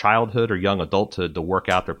have a childhood or young adulthood to work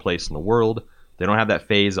out their place in the world. They don't have that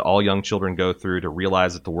phase that all young children go through to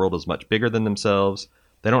realize that the world is much bigger than themselves.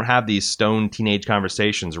 They don't have these stoned teenage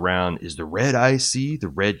conversations around, is the red I see the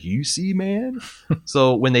red you see, man?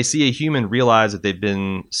 So when they see a human realize that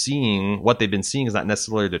what they've been seeing is not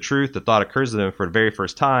necessarily the truth, the thought occurs to them for the very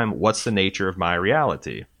first time, what's the nature of my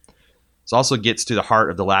reality? This also gets to the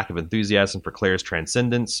heart of the lack of enthusiasm for Claire's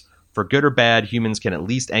transcendence. For good or bad, humans can at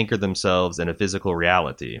least anchor themselves in a physical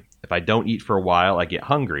reality. If I don't eat for a while, I get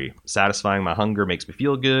hungry. Satisfying my hunger makes me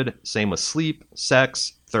feel good. Same with sleep,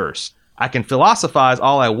 sex, thirst. I can philosophize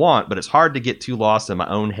all I want, but it's hard to get too lost in my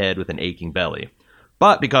own head with an aching belly.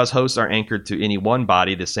 But because hosts are anchored to any one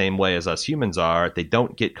body the same way as us humans are, they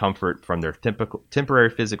don't get comfort from their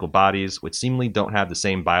temporary physical bodies, which seemingly don't have the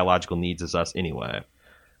same biological needs as us anyway.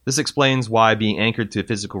 This explains why, being anchored to a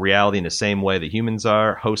physical reality in the same way that humans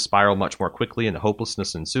are, hosts spiral much more quickly into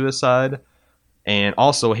hopelessness and suicide, and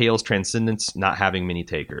also Hale's transcendence not having many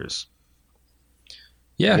takers.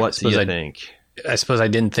 Yeah, what do you think? I suppose I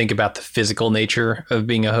didn't think about the physical nature of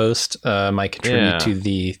being a host. Might contribute to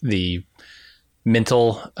the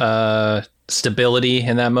mental stability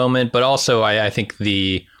in that moment, but also I think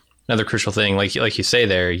another crucial thing, like you say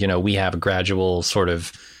there, we have a gradual sort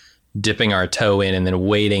of dipping our toe in and then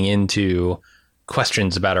wading into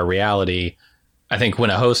questions about our reality. I think when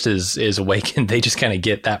a host is awakened, they just kind of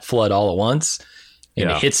get that flood all at once, and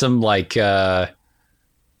it hits them like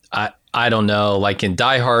I don't know, like in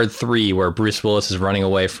Die Hard 3, where Bruce Willis is running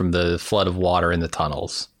away from the flood of water in the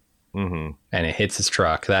tunnels, and it hits his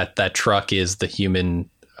truck. That truck is the human,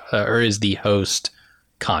 or is the host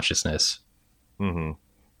consciousness. Mm-hmm.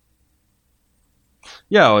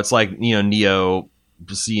 Yeah, it's like Neo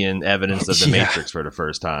seeing evidence of the Matrix for the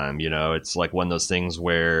first time. It's like one of those things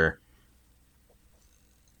where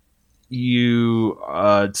you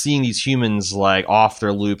seeing these humans like off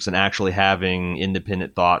their loops and actually having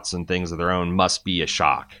independent thoughts and things of their own must be a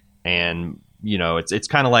shock. And it's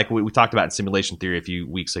kind of like we talked about in simulation theory a few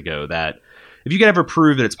weeks ago, that if you could ever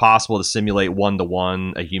prove that it's possible to simulate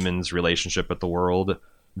one-to-one a human's relationship with the world,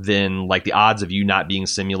 then like the odds of you not being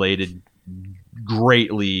simulated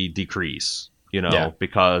greatly decrease.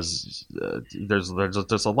 Because there's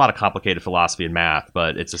a lot of complicated philosophy and math,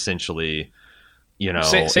 but it's essentially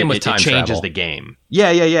same with time it changes travel. The game.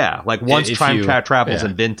 Yeah. Like once time travel is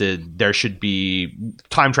invented, there should be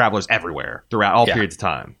time travelers everywhere throughout all periods of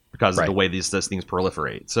time because of the way these things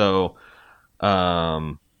proliferate. So,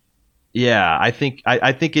 I think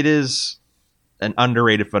it is an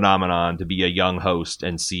underrated phenomenon to be a young host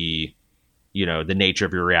and see, the nature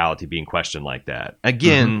of your reality being questioned like that.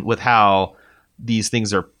 Again, with how these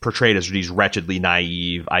things are portrayed as these wretchedly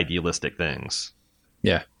naive, idealistic things.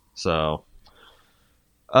 Yeah. So.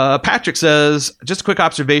 Patrick says, just a quick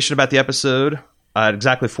observation about the episode. At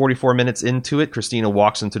exactly 44 minutes into it, Christina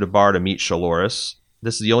walks into the bar to meet Shaloris.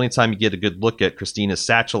 This is the only time you get a good look at Christina's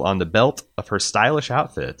satchel on the belt of her stylish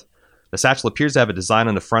outfit. The satchel appears to have a design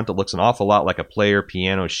on the front that looks an awful lot like a player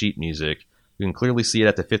piano sheet music. You can clearly see it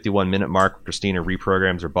at the 51-minute mark where Christina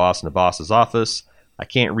reprograms her boss in the boss's office. I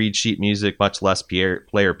can't read sheet music, much less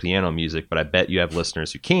player piano music, but I bet you have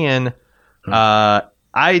listeners who can.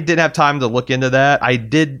 I didn't have time to look into that. I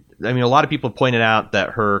did I mean, a lot of people pointed out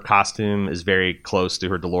that her costume is very close to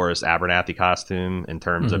her Dolores Abernathy costume in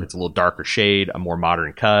terms of it's a little darker shade, a more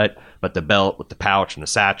modern cut, but the belt with the pouch and the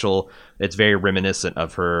satchel, it's very reminiscent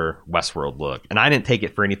of her Westworld look. And I didn't take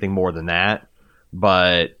it for anything more than that,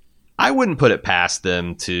 but I wouldn't put it past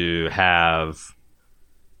them to have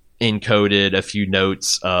encoded a few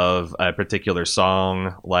notes of a particular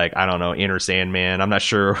song, like, I don't know, Inner Sandman. I'm not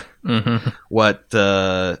sure what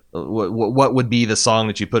would be the song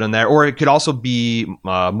that you put in there, or it could also be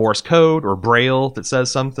Morse code or Braille that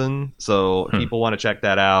says something. So if people want to check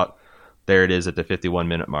that out, there it is at the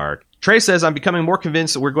 51-minute mark. Trey says, I'm becoming more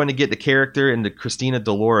convinced that we're going to get the character into Christina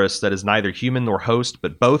Dolores that is neither human nor host,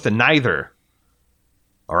 but both and neither.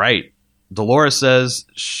 All right. Dolores says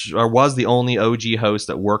was the only OG host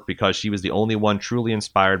that worked because she was the only one truly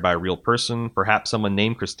inspired by a real person, perhaps someone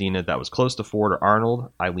named Christina that was close to Ford or Arnold,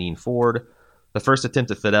 Eileen Ford. The first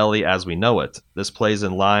attempt at fidelity as we know it. This plays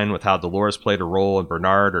in line with how Dolores played a role in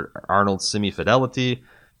Bernard or Arnold's semi-fidelity.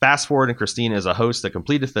 Fast forward, and Christina is a host that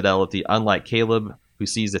completed fidelity, unlike Caleb, who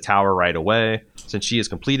sees the tower right away. Since she has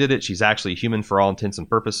completed it, she's actually human for all intents and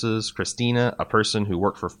purposes. Christina, a person who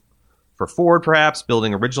worked for Ford, perhaps,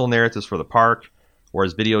 building original narratives for the park, or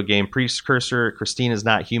as video game precursor, Christina is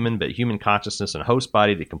not human, but human consciousness and host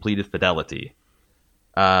body that completed fidelity.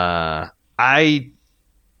 What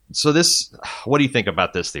do you think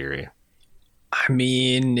about this theory? I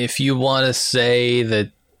mean, if you want to say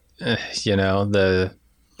that, the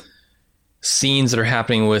scenes that are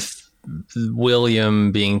happening with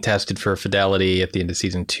William being tested for fidelity at the end of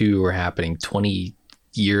season 2 are happening 20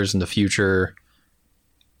 years in the future,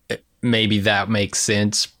 maybe that makes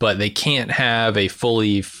sense, but they can't have a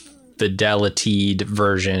fully fidelitied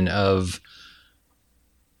version of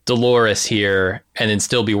Dolores here and then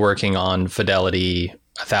still be working on fidelity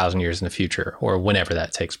 1,000 years in the future or whenever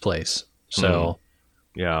that takes place. So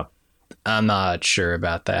yeah, I'm not sure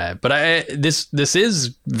about that, but this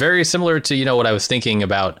is very similar to, what I was thinking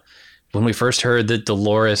about when we first heard that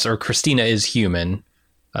Dolores or Christina is human.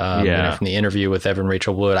 From the interview with Evan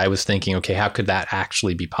Rachel Wood, I was thinking, okay, how could that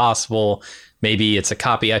actually be possible? Maybe it's a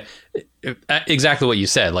copy. Exactly what you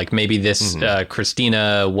said. Like maybe this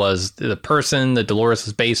Christina was the person that Dolores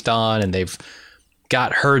is based on, and they've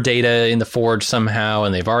got her data in the Forge somehow,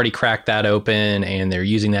 and they've already cracked that open, and they're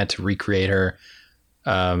using that to recreate her.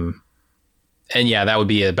 And yeah, that would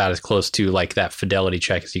be about as close to like that fidelity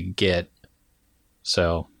check as you could get.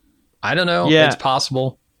 So I don't know. Yeah. It's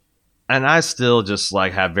possible. And I still just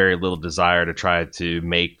have very little desire to try to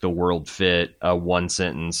make the world fit a one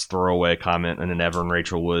sentence throwaway comment in an Evan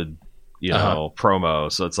Rachel Wood,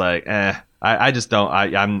 promo. So it's like, I just don't.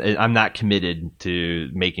 I'm not committed to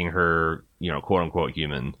making her, quote unquote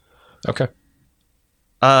human. Okay.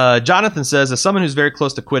 Jonathan says, as someone who's very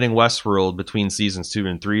close to quitting Westworld between seasons 2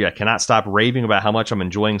 and 3, I cannot stop raving about how much I'm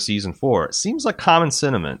enjoying season 4. It seems like common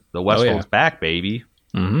sentiment. The Westworld's back, baby.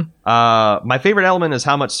 My favorite element is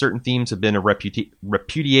how much certain themes have been a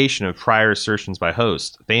repudiation of prior assertions by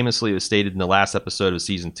hosts. Famously, it was stated in the last episode of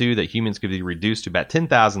season 2 that humans could be reduced to about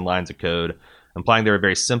 10,000 lines of code, implying they were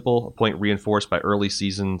very simple, a point reinforced by early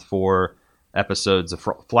season 4 episodes of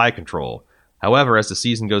Fly Control. However, as the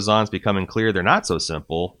season goes on, it's becoming clear they're not so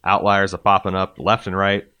simple. Outliers are popping up left and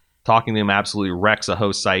right. Talking to them absolutely wrecks a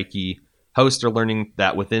host psyche. Hosts are learning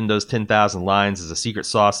that within those 10,000 lines is a secret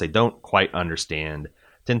sauce they don't quite understand.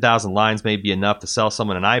 10,000 lines may be enough to sell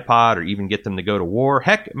someone an iPod or even get them to go to war.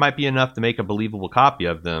 Heck, it might be enough to make a believable copy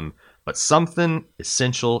of them. But something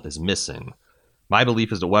essential is missing. My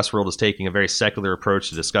belief is that Westworld is taking a very secular approach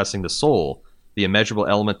to discussing the soul, the immeasurable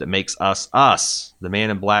element that makes us us. The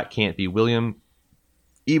man in black can't be William,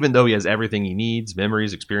 even though he has everything he needs,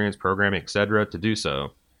 memories, experience, programming, etc., to do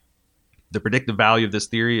so. The predictive value of this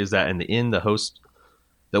theory is that in the end, the hosts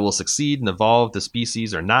that will succeed and evolve the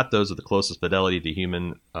species are not those with the closest fidelity to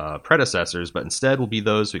human predecessors, but instead will be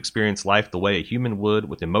those who experience life the way a human would,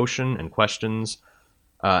 with emotion and questions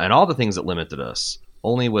and all the things that limited us,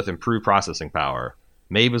 only with improved processing power.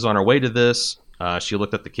 Maeve was on her way to this. She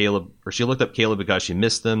looked up Caleb because she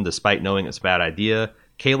missed them, despite knowing it's a bad idea.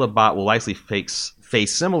 Caleb Bot will likely face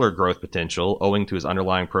similar growth potential, owing to his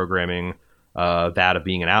underlying programming, that of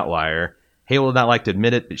being an outlier. Hale would not like to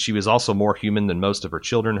admit it, but she was also more human than most of her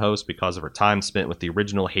children hosts because of her time spent with the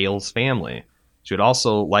original Hale's family. She would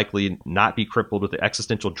also likely not be crippled with the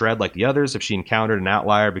existential dread like the others if she encountered an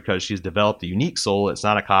outlier because she's developed a unique soul that's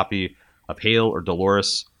not a copy of Hale or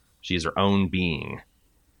Dolores. She's her own being.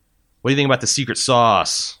 What do you think about the secret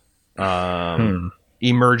sauce?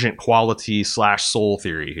 Emergent quality / soul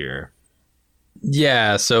theory here?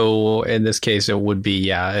 Yeah, so in this case, it would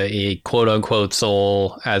be a quote unquote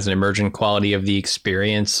soul as an emergent quality of the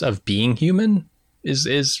experience of being human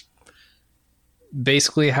is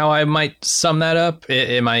basically how I might sum that up.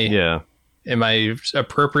 Am I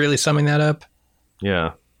appropriately summing that up?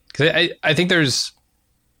 Yeah, because I think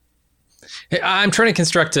I'm trying to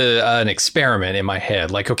construct an experiment in my head.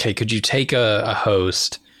 Like, okay, could you take a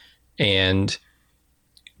host and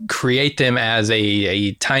create them as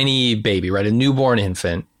a tiny baby, right? A newborn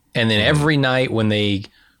infant. And then every night when they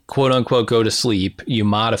quote unquote go to sleep, you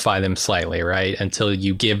modify them slightly, right? Until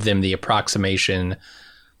you give them the approximation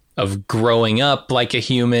of growing up like a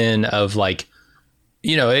human, of like,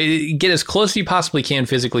 get as close as you possibly can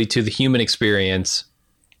physically to the human experience.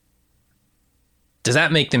 Does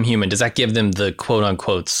that make them human? Does that give them the quote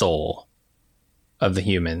unquote soul of the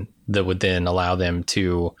human that would then allow them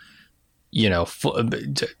to,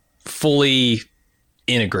 fully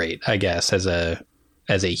integrate, I guess, as a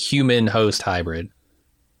human host hybrid?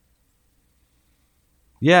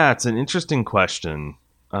 Yeah, it's an interesting question.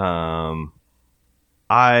 I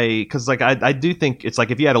do think it's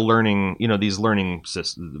like if you had a learning, these learning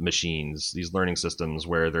machines, these learning systems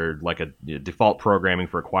where they're like a default programming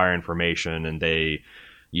for acquire information, and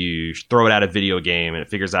you throw it at a video game and it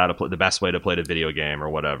figures out the best way to play the video game or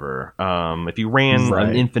whatever. If you ran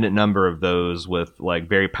an infinite number of those with like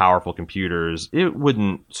very powerful computers, it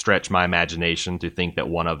wouldn't stretch my imagination to think that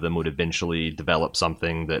one of them would eventually develop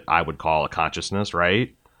something that I would call a consciousness,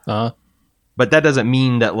 right? But that doesn't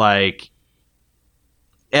mean that like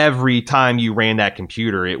every time you ran that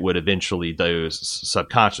computer, it would eventually do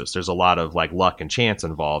subconscious. There's a lot of like luck and chance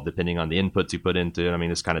involved, depending on the inputs you put into it. I mean,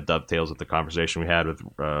 this kind of dovetails with the conversation we had with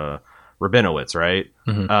Rabinowitz, right?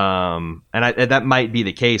 Mm-hmm. And that might be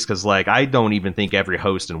the case because, like, I don't even think every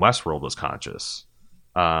host in Westworld was conscious,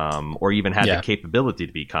 or even had the capability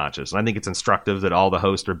to be conscious. And I think it's instructive that all the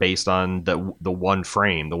hosts are based on the one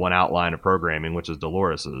frame, the one outline of programming, which is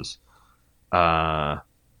Dolores's.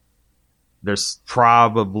 There's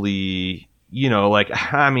probably,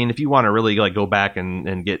 if you want to really like go back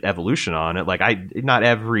and get evolution on it, like not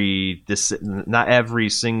every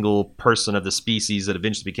single person of the species that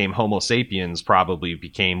eventually became Homo sapiens probably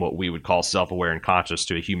became what we would call self-aware and conscious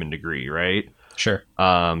to a human degree, right? Sure.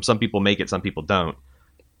 Some people make it, some people don't.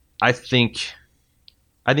 I think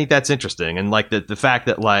that's interesting. And like the fact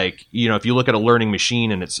that, like, if you look at a learning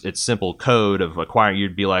machine and it's simple code of acquiring,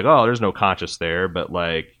 you'd be like, oh, there's no conscious there, but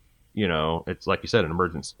like, it's like you said, an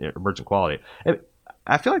emergent quality. And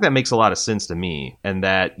I feel like that makes a lot of sense to me, and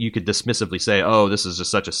that you could dismissively say, oh, this is just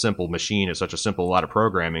such a simple machine, it's such a simple lot of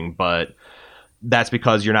programming, but that's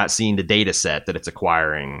because you're not seeing the data set that it's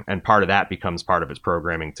acquiring, and part of that becomes part of its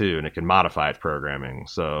programming too, and it can modify its programming.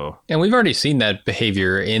 So, and we've already seen that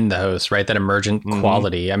behavior in the host, right? That emergent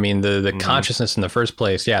quality. I mean, the consciousness in the first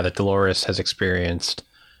place, that Dolores has experienced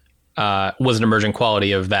was an emergent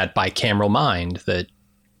quality of that bicameral mind that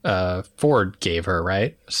Ford gave her,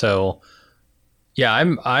 right? So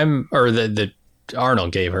that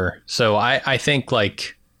Arnold gave her. So I think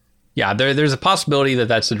like, there's a possibility that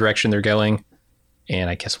that's the direction they're going, and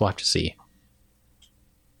I guess we'll have to see.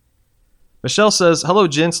 Michelle says, hello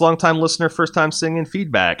gents, long time listener, first time singing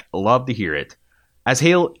feedback. Love to hear it. As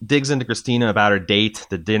Hale digs into Christina about her date,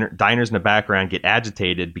 the diners in the background get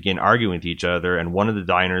agitated, begin arguing with each other, and one of the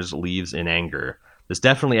diners leaves in anger. This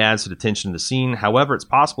definitely adds to the tension of the scene. However, it's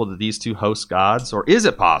possible that these two host gods, or is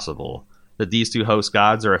it possible that these two host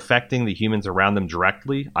gods are affecting the humans around them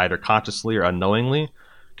directly, either consciously or unknowingly?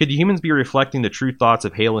 Could the humans be reflecting the true thoughts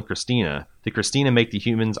of Hale and Christina? Did Christina make the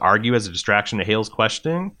humans argue as a distraction to Hale's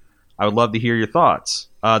questioning? I would love to hear your thoughts.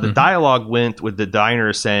 The dialogue went with the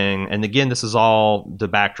diner saying, and again, this is all the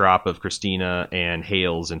backdrop of Christina and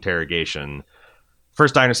Hale's interrogation.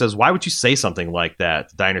 First diner says, why would you say something like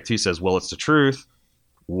that? Diner 2 says, well, it's the truth.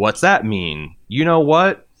 What's that mean? You know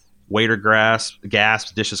what? Waiter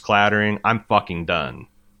gasps, dishes clattering. I'm fucking done.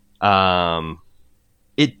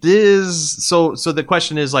 It is so the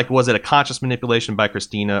question is, like, was it a conscious manipulation by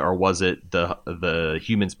Christina, or was it the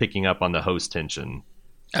humans picking up on the host tension?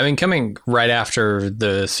 I mean, coming right after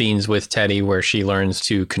the scenes with Teddy where she learns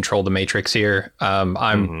to control the Matrix here,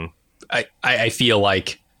 I feel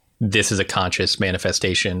like this is a conscious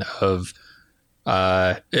manifestation of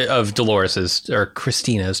Dolores's or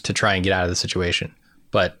Christina's to try and get out of the situation,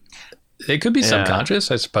 but it could be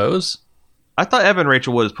subconscious, I suppose. I thought Evan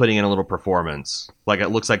Rachel was putting in a little performance. Like, it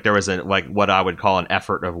looks like there was what I would call an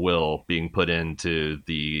effort of will being put into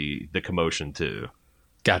the commotion too.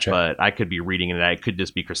 Gotcha. But I could be reading it. It could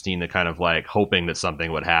just be Christina kind of like hoping that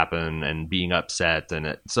something would happen and being upset.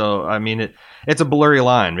 So, I mean, it's a blurry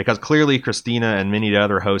line because clearly Christina and many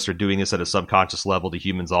other hosts are doing this at a subconscious level to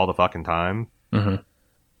humans all the fucking time. Mm-hmm.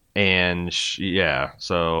 And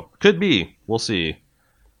so could be. We'll see.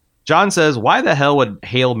 John says, why the hell would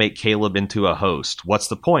Hale make Caleb into a host? What's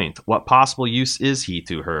the point? What possible use is he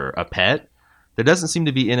to her? A pet? There doesn't seem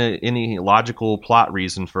to be any logical plot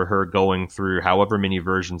reason for her going through however many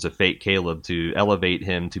versions of fake Caleb to elevate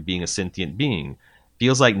him to being a sentient being.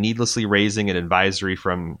 Feels like needlessly raising an advisory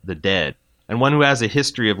from the dead. And one who has a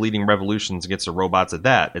history of leading revolutions against the robots at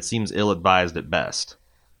that. It seems ill-advised at best.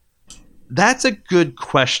 That's a good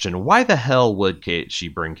question. Why the hell would she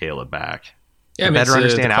bring Caleb back? Yeah, to better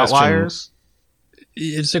understand outliers?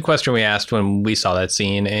 It's a question we asked when we saw that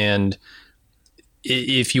scene, and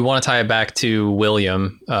if you want to tie it back to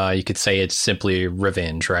William, you could say it's simply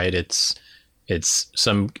revenge, right? It's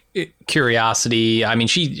some curiosity. I mean,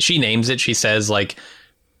 she names it. She says, like,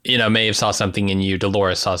 you know, Maeve saw something in you.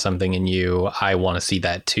 Dolores saw something in you. I want to see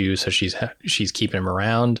that too. So she's keeping him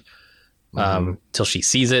around till she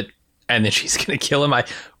sees it, and then she's gonna kill him.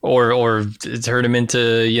 Or turn him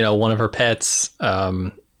into, you know, one of her pets,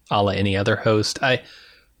 a la any other host. I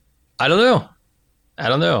don't know.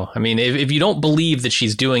 I mean, if you don't believe that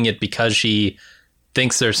she's doing it because she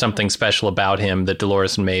thinks there's something special about him that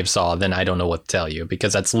Dolores and Maeve saw, then I don't know what to tell you,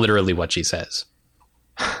 because that's literally what she says.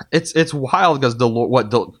 It's wild because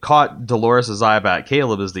what caught Dolores' eye about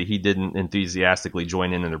Caleb is that he didn't enthusiastically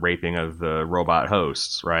join in the raping of the robot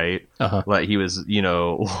hosts, right? Uh-huh. Like he was, you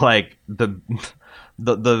know, like the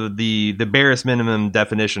barest minimum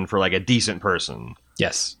definition for like a decent person.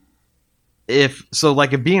 Yes. If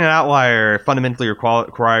being an outlier fundamentally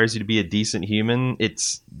requires you to be a decent human,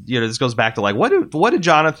 it's, you know, this goes back to like what do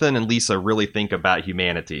Jonathan and Lisa really think about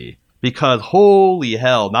humanity? Because holy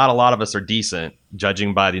hell, not a lot of us are decent,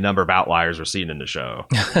 judging by the number of outliers we're seeing in the show.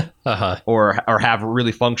 Uh-huh. Or have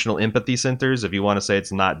really functional empathy centers. If you want to say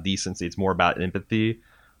it's not decency, it's more about empathy.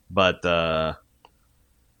 But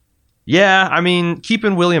yeah, I mean,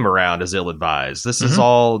 keeping William around is ill-advised. This is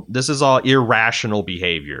all irrational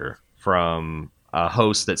behavior from a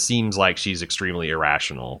host that seems like she's extremely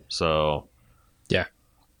irrational. So yeah.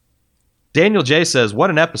 Daniel J says, what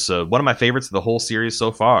an episode. One of my favorites of the whole series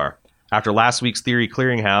so far. After last week's Theory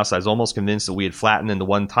Clearinghouse, I was almost convinced that we had flattened into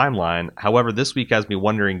one timeline. However, this week has me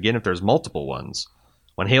wondering again if there's multiple ones.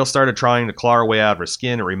 When Hale started trying to claw her way out of her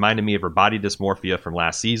skin, it reminded me of her body dysmorphia from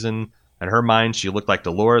last season. In her mind, she looked like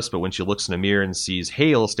Dolores, but when she looks in the mirror and sees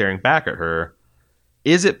Hale staring back at her,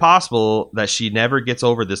 is it possible that she never gets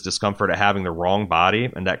over this discomfort at having the wrong body,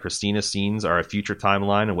 and that Christina's scenes are a future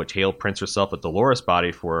timeline in which Hale prints herself with Dolores'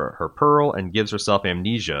 body for her pearl and gives herself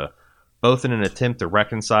amnesia, both in an attempt to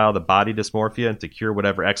reconcile the body dysmorphia and to cure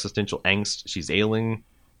whatever existential angst she's ailing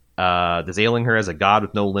her as a god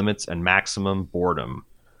with no limits and maximum boredom?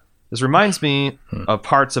 This reminds me of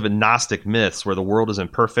parts of Gnostic myths where the world is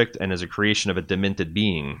imperfect and is a creation of a demented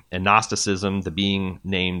being. In Gnosticism, a being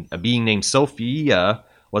named Sophia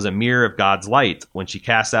was a mirror of God's light. When she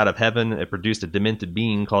cast out of heaven, it produced a demented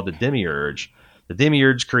being called the Demiurge. The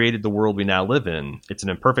Demiurge created the world we now live in. It's an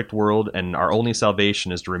imperfect world, and our only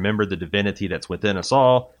salvation is to remember the divinity that's within us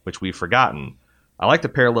all, which we've forgotten. I like the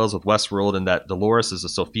parallels with Westworld in that Dolores is a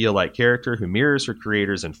Sophia-like character who mirrors her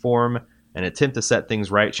creators in form. In an attempt to set things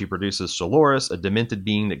right, she produces Solaris, a demented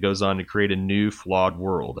being that goes on to create a new, flawed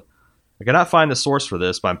world. I cannot find the source for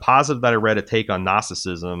this, but I'm positive that I read a take on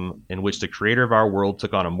Gnosticism in which the creator of our world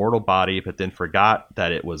took on a mortal body, but then forgot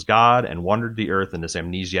that it was God and wandered the earth in this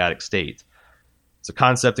amnesiac state. It's a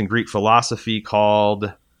concept in Greek philosophy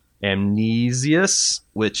called amnesias,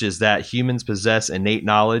 which is that humans possess innate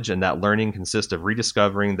knowledge and that learning consists of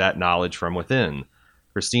rediscovering that knowledge from within.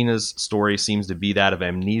 Christina's story seems to be that of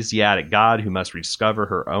an amnesiac god who must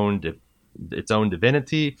rediscover its own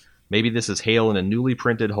divinity. Maybe this is Hale in a newly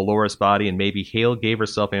printed Dolores body, and maybe Hale gave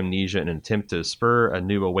herself amnesia in an attempt to spur a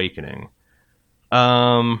new awakening.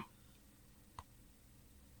 Skip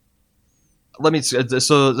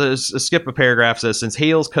a paragraph. Says, since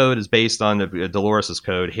Hale's code is based on Dolores'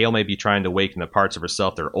 code, Hale may be trying to awaken the parts of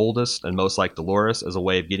herself that are oldest and most like Dolores as a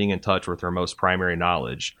way of getting in touch with her most primary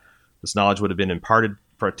knowledge. This knowledge would have been imparted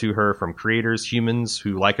to her from creators, humans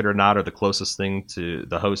who, like it or not, are the closest thing to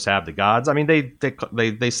the hosts have to gods. I mean,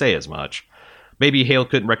 they say as much. Maybe Hale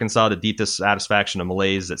couldn't reconcile the deep dissatisfaction of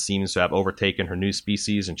malaise that seems to have overtaken her new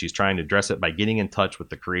species, and she's trying to address it by getting in touch with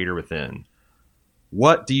the creator within.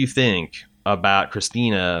 What do you think about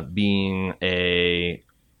Christina being a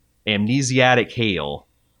amnesiac Hale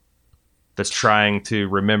that's trying to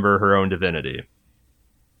remember her own divinity?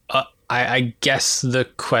 I guess the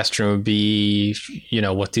question would be,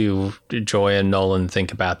 what do Joy and Nolan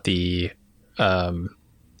think about the Amnesius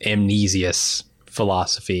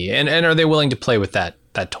philosophy, and are they willing to play with that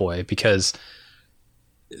toy? Because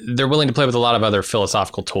they're willing to play with a lot of other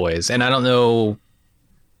philosophical toys, and I don't know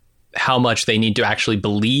how much they need to actually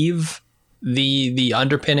believe the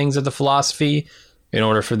underpinnings of the philosophy in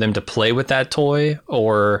order for them to play with that toy,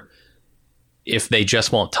 or if they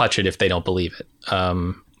just won't touch it if they don't believe it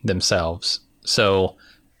themselves. So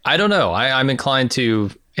I don't know. I'm inclined to,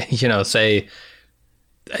 say,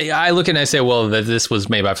 I look and I say, well, that this was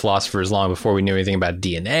made by philosophers long before we knew anything about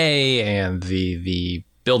DNA and the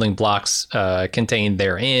building blocks contained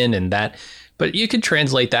therein and that. But you could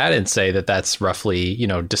translate that and say that that's roughly,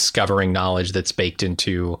 discovering knowledge that's baked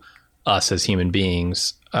into us as human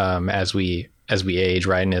beings as we age,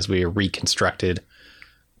 right, and as we are reconstructed.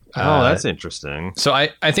 Oh, that's interesting. So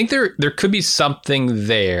I think there could be something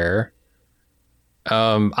there.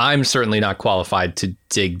 I'm certainly not qualified to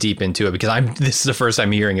dig deep into it because this is the first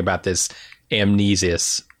I'm hearing about this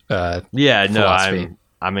Amnesius philosophy.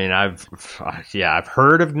 I've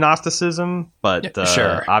heard of Gnosticism, but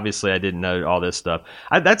sure. Obviously I didn't know all this stuff.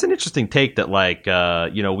 That's an interesting take that,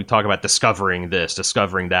 we talk about discovering this,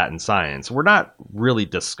 discovering that in science. We're not really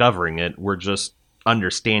discovering it. We're just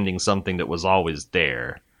understanding something that was always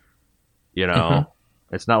there. Mm-hmm.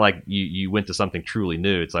 It's not like you went to something truly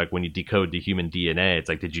new. It's like when you decode the human DNA, it's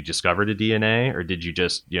like, did you discover the DNA or did you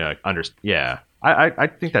just, understand? Yeah. I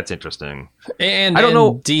think that's interesting. And I don't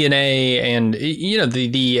know DNA and,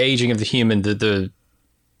 the aging of the human, the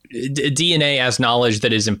DNA as knowledge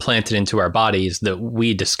that is implanted into our bodies that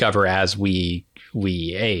we discover as we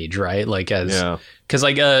age, right? Because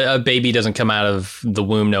a baby doesn't come out of the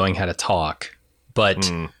womb knowing how to talk,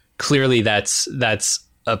 but clearly that's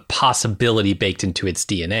a possibility baked into its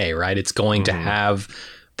DNA, right? It's going to have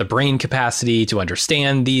the brain capacity to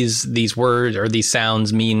understand these words or these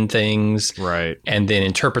sounds mean things, right? And then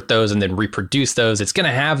interpret those and then reproduce those. It's going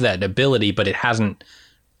to have that ability, but it hasn't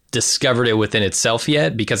discovered it within itself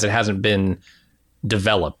yet because it hasn't been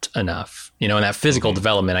developed enough. And that physical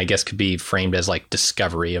development, I guess, could be framed as like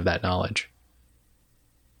discovery of that knowledge.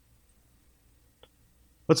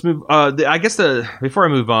 Let's move. I guess before I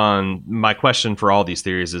move on, my question for all these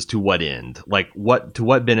theories is to what end? Like, to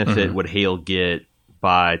what benefit would Hale get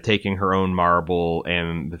by taking her own marble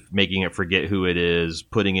and making it forget who it is,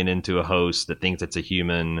 putting it into a host that thinks it's a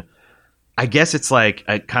human? I guess it's like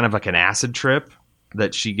kind of like an acid trip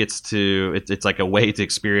that she gets to. It's like a way to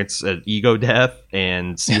experience an ego death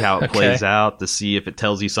and see how it plays out, to see if it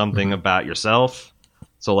tells you something about yourself.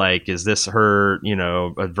 So, like, is this her,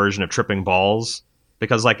 a version of tripping balls?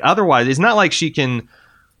 Because, like, otherwise, it's not like she can,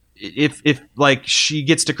 if like she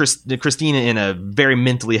gets to Christina in a very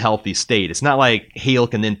mentally healthy state, it's not like Hale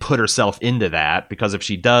can then put herself into that, because if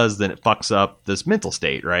she does, then it fucks up this mental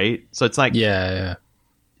state, right? So it's like,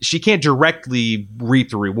 she can't directly reap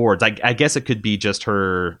the rewards. I guess it could be just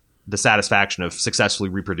the satisfaction of successfully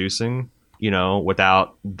reproducing,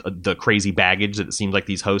 without the crazy baggage that it seems like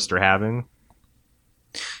these hosts are having.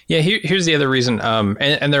 Yeah, here's the other reason,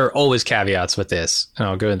 and there are always caveats with this, and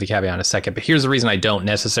I'll go into the caveat in a second, but here's the reason I don't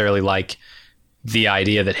necessarily like the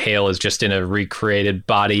idea that Hale is just in a recreated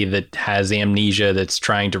body that has amnesia, that's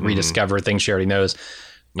trying to rediscover things she already knows,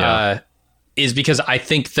 is because I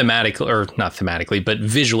think not thematically, but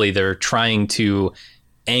visually, they're trying to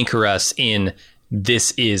anchor us in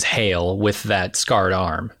this is Hale with that scarred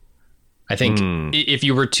arm. I think if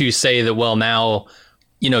you were to say that, well, now,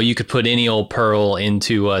 you could put any old Pearl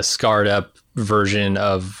into a scarred up version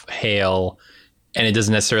of Hale, and it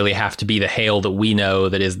doesn't necessarily have to be the Hale that we know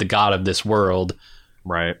that is the god of this world.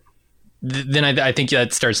 Right. Then I think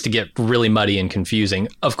that starts to get really muddy and confusing.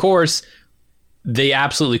 Of course, they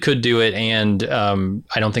absolutely could do it, and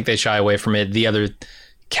I don't think they shy away from it. The other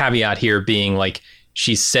caveat here being, like,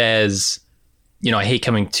 she says, I hate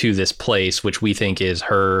coming to this place, which we think is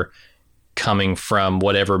her coming from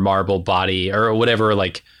whatever marble body or whatever,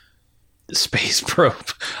 like, space probe.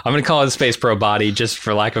 I'm going to call it a space probe body, just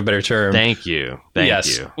for lack of a better term. Thank you.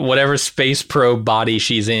 Whatever space probe body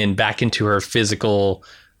she's in, back into her physical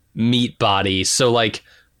meat body. So, like,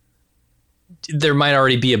 there might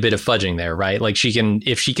already be a bit of fudging there, right? Like,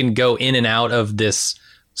 if she can go in and out of this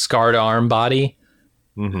scarred arm body,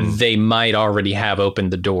 they might already have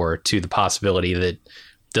opened the door to the possibility that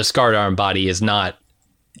the scarred arm body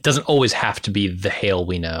doesn't always have to be the Hale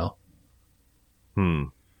we know.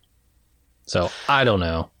 So I don't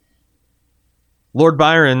know. Lord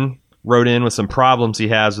Byron wrote in with some problems he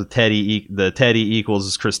has with the Teddy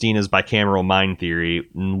equals Christina's bicameral mind theory.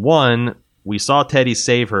 And one, We saw Teddy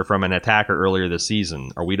save her from an attacker earlier this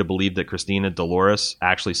season. Are we to believe that Christina Dolores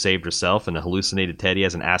actually saved herself and hallucinated Teddy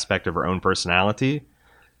as an aspect of her own personality?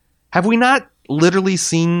 Have we not literally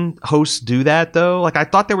seen hosts do that, though? Like, I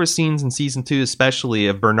thought there were scenes in season 2, especially,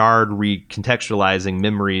 of Bernard recontextualizing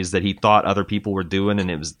memories that he thought other people were doing, and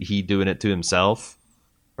it was he doing it to himself,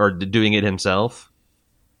 or doing it himself.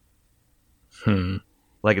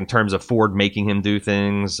 Like, in terms of Ford making him do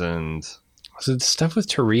things, and was it stuff with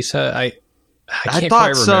Teresa? I thought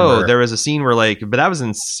quite so. remember. There was a scene where, like, but that was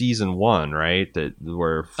in season 1, right?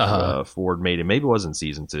 Where Ford made it. Maybe it was in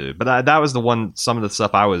season 2, but that was the one. Some of the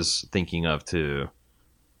stuff I was thinking of too.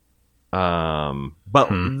 But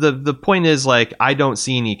the point is, like, I don't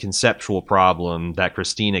see any conceptual problem that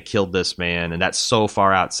Christina killed this man, and that's so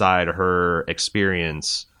far outside her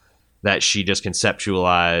experience that she just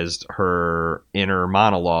conceptualized her inner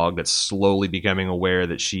monologue that's slowly becoming aware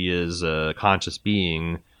that she is a conscious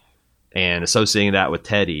being. And associating that with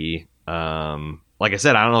Teddy, like I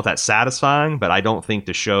said, I don't know if that's satisfying, but I don't think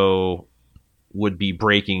the show would be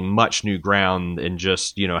breaking much new ground in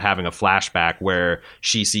just, having a flashback where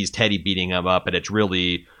she sees Teddy beating him up, and it's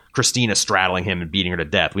really Christina straddling him and beating her to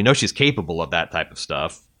death. We know she's capable of that type of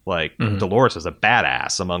stuff. Like, Dolores is a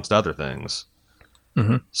badass, amongst other things.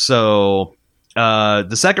 So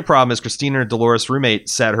the second problem is Christina and Dolores' roommate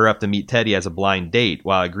set her up to meet Teddy as a blind date.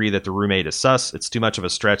 While I agree that the roommate is sus, it's too much of a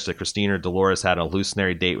stretch that Christina or Dolores had an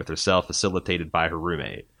hallucinatory date with herself facilitated by her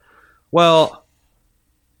roommate. Well,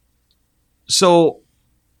 so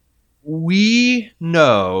we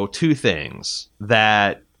know two things: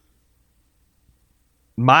 that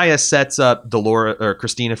Maya sets up Dolores or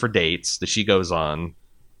Christina for dates that she goes on,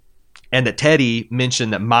 and that Teddy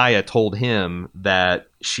mentioned that Maya told him that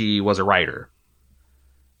she was a writer.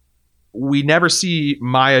 We never see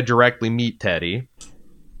Maya directly meet Teddy.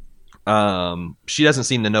 She doesn't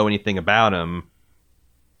seem to know anything about him.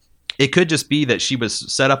 It could just be that she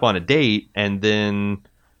was set up on a date, and then,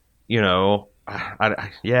 I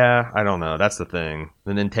don't know. That's the thing.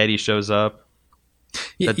 And then Teddy shows up.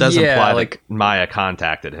 That doesn't imply like Maya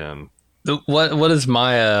contacted him. What is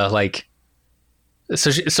Maya like?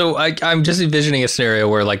 So I'm just envisioning a scenario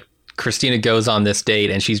where, like, Christina goes on this date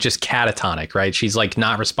and she's just catatonic, right? She's like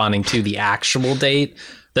not responding to the actual date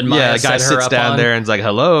that Maya set her up on. Yeah, guy sits down there and's like,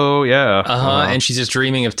 hello, yeah. And she's just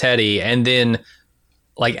dreaming of Teddy. And then,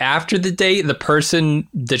 like, after the date, the person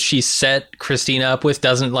that she set Christina up with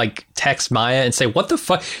doesn't, like, text Maya and say, what the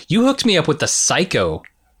fuck? You hooked me up with the psycho.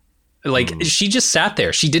 Like, she just sat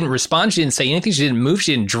there. She didn't respond. She didn't say anything. She didn't move.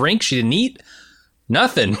 She didn't drink. She didn't eat.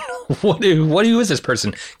 Nothing. Who is this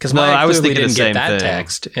person? Because I was thinking didn't get that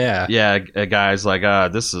text. Yeah. A guy's like,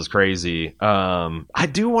 this is crazy. I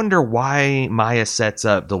do wonder why Maya sets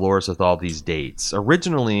up Dolores with all these dates.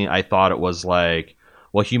 Originally, I thought it was like,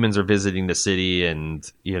 well, humans are visiting the city, and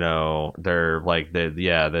they're like they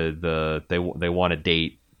want to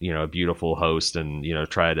date a beautiful host, and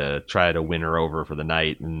try to win her over for the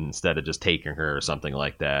night instead of just taking her or something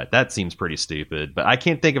like that. That seems pretty stupid, but I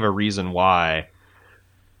can't think of a reason why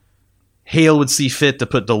Hale would see fit to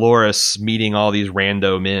put Dolores meeting all these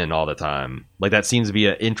rando men all the time. Like, that seems to be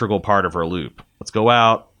an integral part of her loop. Let's go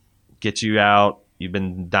out, get you out. You've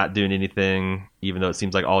been not doing anything, even though it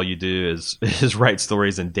seems like all you do is write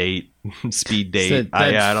stories and date, speed date.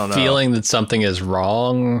 I don't know. Feeling that something is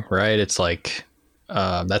wrong, right? It's like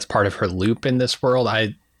that's part of her loop in this world.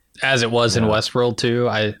 As it was in Westworld too.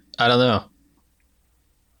 I don't know.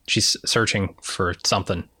 She's searching for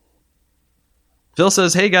something. Phil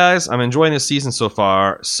says, hey guys, I'm enjoying this season so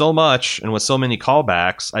far so much, and with so many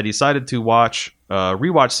callbacks, I decided to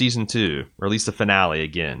rewatch season 2, or at least the finale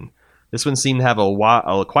again. This one seemed to have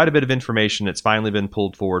quite a bit of information that's finally been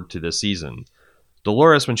pulled forward to this season.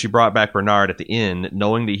 Dolores, when she brought back Bernard at the end,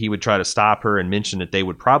 knowing that he would try to stop her and mention that they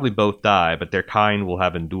would probably both die, but their kind will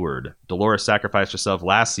have endured. Dolores sacrificed herself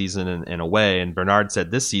last season in a way, and Bernard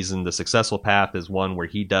said this season the successful path is one where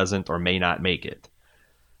he doesn't or may not make it.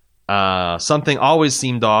 Something that's always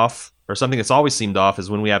seemed off is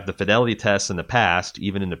when we have the fidelity tests in the past,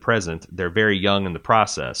 even in the present, they're very young in the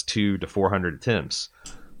process, 200 to 400 attempts.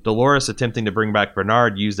 Dolores, attempting to bring back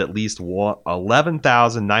Bernard, used at least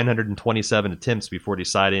 11,927 attempts before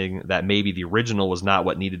deciding that maybe the original was not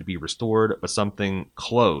what needed to be restored, but something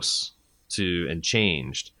close to and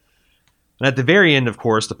changed. And at the very end, of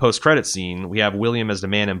course, the post-credit scene, we have William as the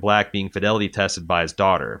man in black being fidelity tested by his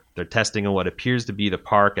daughter. They're testing on what appears to be the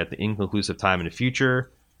park at the inconclusive time in the future.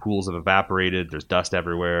 Pools have evaporated. There's dust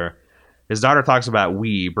everywhere. His daughter talks about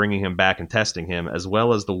we bringing him back and testing him, as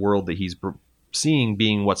well as the world that he's seeing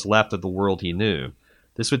being what's left of the world he knew.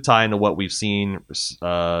 This would tie into what we've seeing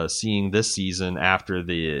this season after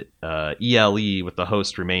the ELE with the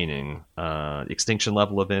host remaining. Extinction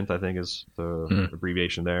level event, I think, is the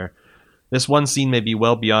abbreviation there. This one scene may be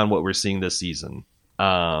well beyond what we're seeing this season.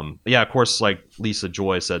 Of course, like Lisa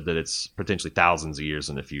Joy said that it's potentially thousands of years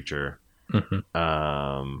in the future.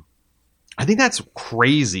 I think that's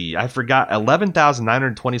crazy. I forgot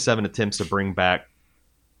 11,927 attempts to bring back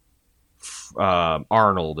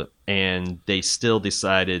Arnold, and they still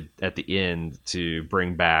decided at the end to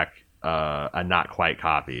bring back a not quite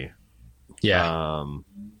copy. Yeah.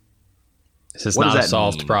 This is not a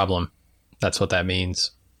solved problem. That's what that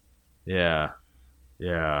means. Yeah.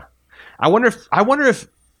 I wonder if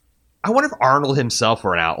Arnold himself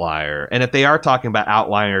were an outlier, and if they are talking about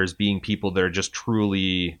outliers being people that are just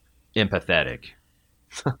truly empathetic,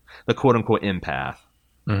 the quote unquote empath.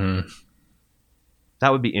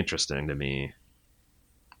 That would be interesting to me.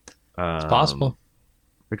 It's possible.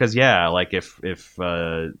 Because like if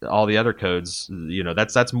all the other codes,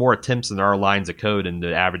 that's more attempts than our lines of code in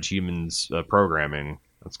the average human's programming.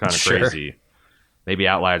 That's kind of crazy. Maybe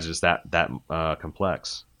outliers is that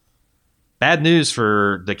complex. Bad news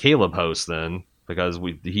for the Caleb host then, because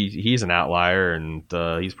he's an outlier and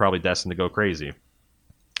he's probably destined to go crazy.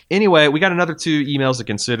 Anyway, we got another 2 emails to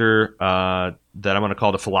consider that I'm going to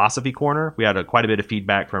call the Philosophy Corner. We had quite a bit of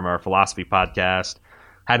feedback from our philosophy podcast.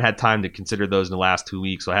 Hadn't had time to consider those in the last 2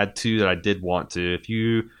 weeks, so I had 2 that I did want to. If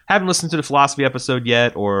you haven't listened to the philosophy episode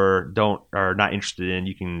yet or are not interested in,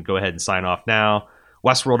 you can go ahead and sign off now.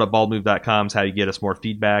 Westworld@baldmove.com is how you get us more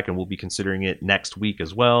feedback, and we'll be considering it next week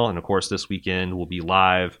as well. And of course, this weekend we'll be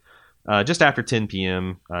live just after 10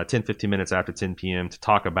 p.m., 10-15 minutes after 10 p.m. to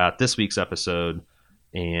talk about this week's episode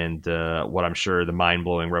and what I'm sure the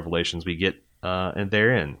mind-blowing revelations we get and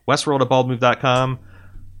therein. Westworld@baldmove.com.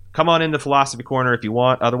 Come on into Philosophy Corner if you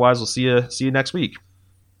want. Otherwise, we'll see you next week.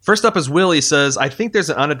 First up is Willie says, I think there's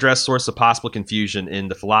an unaddressed source of possible confusion in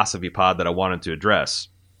the philosophy pod that I wanted to address.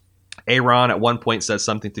 Aaron at one point says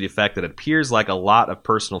something to the effect that it appears like a lot of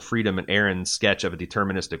personal freedom in Aaron's sketch of a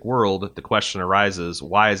deterministic world. The question arises,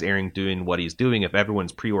 why is Aaron doing what he's doing if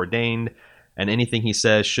everyone's preordained and anything he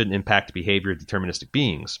says shouldn't impact the behavior of deterministic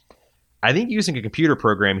beings? I think using a computer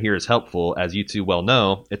program here is helpful. As you two well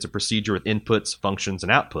know, it's a procedure with inputs, functions,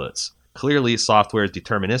 and outputs. Clearly, software is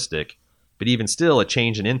deterministic, but even still, a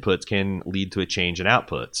change in inputs can lead to a change in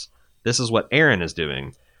outputs. This is what Aaron is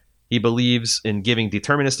doing. He believes in giving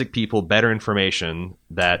deterministic people better information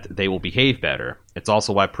that they will behave better. It's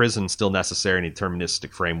also why prison is still necessary in a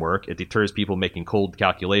deterministic framework. It deters people making cold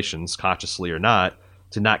calculations, consciously or not,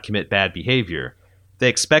 to not commit bad behavior. If they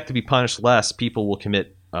expect to be punished less, people will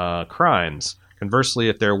commit crimes. Conversely,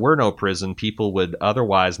 if there were no prison, people would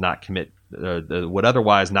otherwise not commit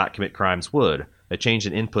crimes would. A change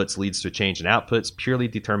in inputs leads to a change in outputs purely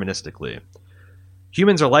deterministically.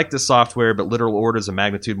 Humans are like this software, but literal orders of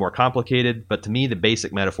magnitude more complicated. But to me, the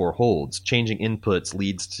basic metaphor holds. Changing inputs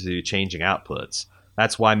leads to changing outputs.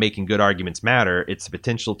 That's why making good arguments matter. It's the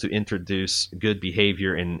potential to introduce good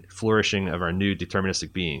behavior and flourishing of our new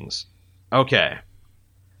deterministic beings. Okay.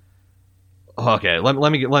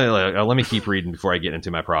 Let me keep reading before I get into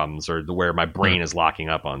my problems or where my brain is locking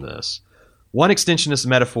up on this. One extension of this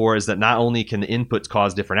metaphor is that not only can the inputs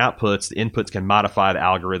cause different outputs, the inputs can modify the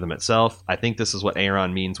algorithm itself. I think this is what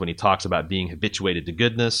Aaron means when he talks about being habituated to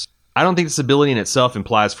goodness. I don't think this ability in itself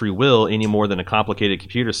implies free will any more than a complicated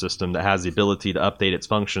computer system that has the ability to update its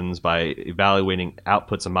functions by evaluating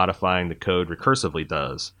outputs and modifying the code recursively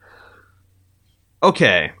does.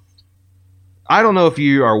 Okay. I don't know if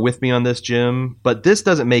you are with me on this, Jim, but this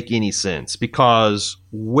doesn't make any sense because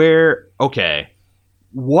what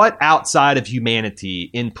outside of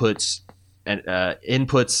humanity inputs and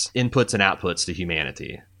outputs to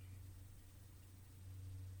humanity?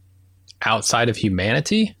 Outside of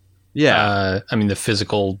humanity? Yeah. I mean, the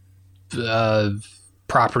physical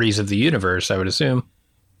properties of the universe, I would assume.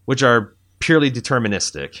 Which are purely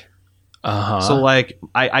deterministic. Uh-huh. So,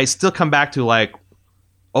 I still come back to,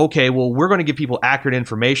 okay, well, we're going to give people accurate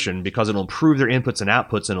information because it'll improve their inputs and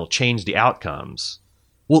outputs and it'll change the outcomes.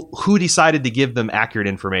 Well, who decided to give them accurate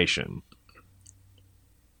information?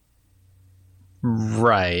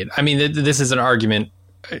 Right. I mean, this is an argument.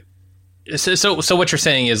 So what you're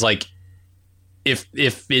saying is if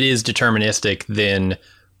it is deterministic, then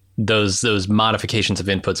those modifications of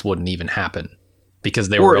inputs wouldn't even happen because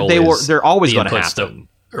they're always going to happen.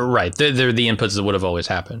 Right. They're the inputs that would have always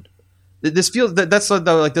happened. This feels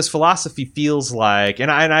this philosophy feels like,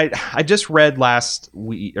 and I just read last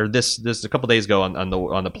week or this a couple days ago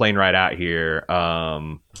on the plane ride out here,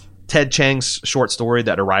 Ted Chiang's short story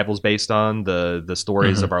that Arrival's based on, the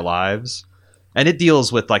stories of our lives, And it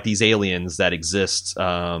deals with like these aliens that exist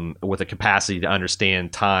with a capacity to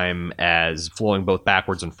understand time as flowing both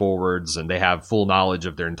backwards and forwards, and they have full knowledge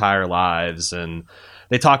of their entire lives. And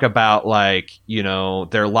they talk about like, you know,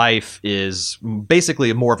 their life is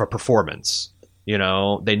basically more of a performance. You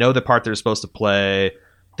know, they know the part they're supposed to play.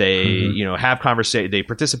 They, you know, have they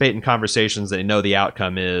participate in conversations they know the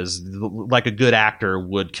outcome is, like a good actor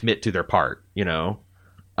would commit to their part, you know.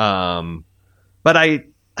 But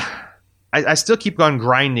I still keep on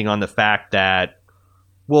grinding on the fact that,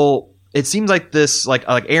 well, it seems like this, like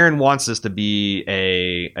Aaron wants this to be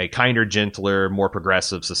a kinder, gentler, more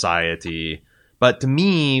progressive society. But to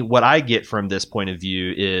me, what I get from this point of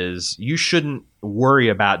view is you shouldn't worry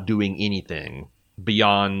about doing anything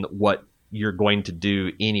beyond what you're going to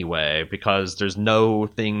do anyway, because there's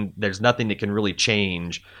nothing that can really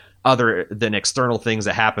change other than external things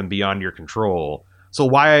that happen beyond your control. So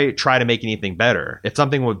why try to make anything better? If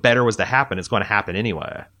something better was to happen, it's going to happen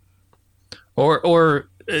anyway. Or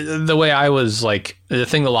the way I was like, the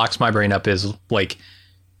thing that locks my brain up is like,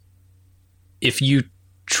 if you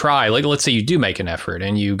try, like, let's say you do make an effort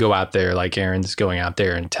and you go out there, like Aaron's going out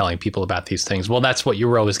there and telling people about these things. Well, that's what you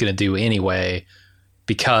were always going to do anyway,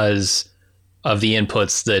 because of the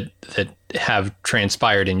inputs that have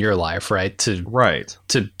transpired in your life, right? To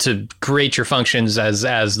create your functions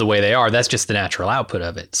as the way they are. That's just the natural output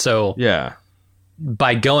of it. So yeah,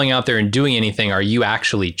 by going out there and doing anything, are you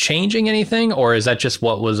actually changing anything, or is that just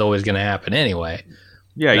what was always going to happen anyway?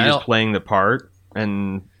 Yeah, you're just playing the part.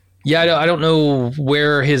 And yeah, I don't know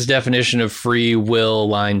where his definition of free will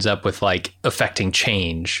lines up with like affecting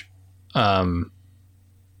change.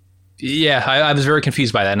 Yeah, I was very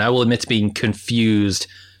confused by that, and I will admit to being confused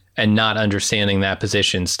and not understanding that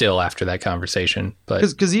position still after that conversation. But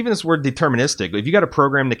because even this word deterministic, if you got a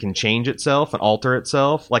program that can change itself and alter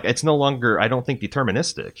itself, like it's no longer, I don't think,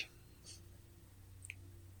 deterministic.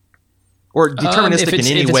 Or deterministic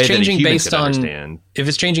in any way that a human could understand. If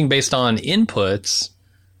it's changing based on inputs,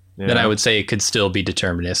 then I would say it could still be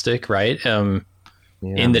deterministic, right?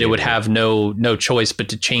 In that it would have no choice but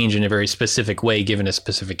to change in a very specific way given a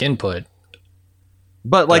specific input.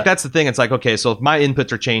 But like that's the thing. It's like, okay, so if my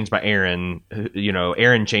inputs are changed by Aaron, you know,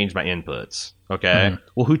 Aaron changed my inputs. Okay,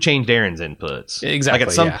 well, who changed Aaron's inputs? Exactly. Like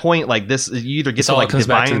at some point, like this, you either get to like comes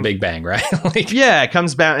back to the Big Bang, right? Like, yeah, it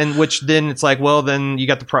comes back, and which then it's like, well, then you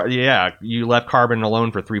got you left carbon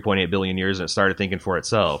alone for 3.8 billion years, and it started thinking for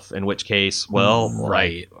itself. In which case, well,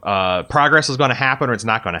 right, progress is going to happen or it's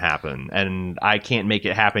not going to happen, and I can't make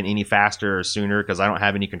it happen any faster or sooner because I don't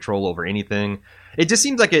have any control over anything. It just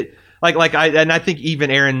seems like it. I think even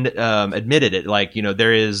Aaron admitted it. Like, you know,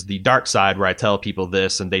 there is the dark side where I tell people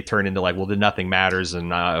this and they turn into like, well, then nothing matters.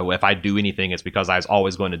 And if I do anything, it's because I was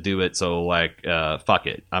always going to do it. So like, fuck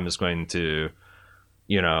it. I'm just going to,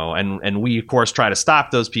 you know, and we of course try to stop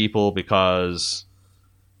those people because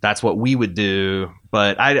that's what we would do.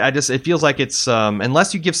 But it feels like it's,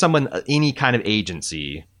 unless you give someone any kind of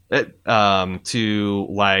agency, to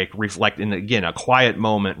like reflect in, again, a quiet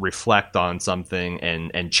moment, reflect on something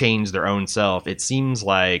and change their own self. It seems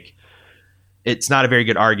like it's not a very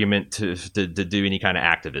good argument to do any kind of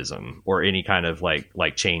activism or any kind of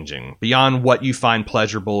like changing beyond what you find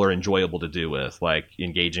pleasurable or enjoyable to do with, like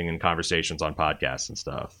engaging in conversations on podcasts and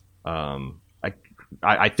stuff.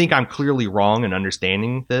 I think I'm clearly wrong in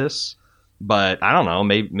understanding this, but I don't know,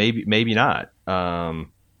 maybe not. I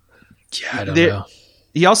don't know.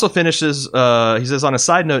 He also finishes, he says, on a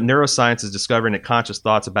side note, neuroscience is discovering that conscious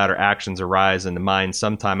thoughts about our actions arise in the mind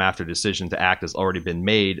sometime after a decision to act has already been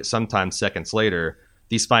made, sometimes seconds later.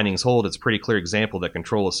 These findings hold it's a pretty clear example that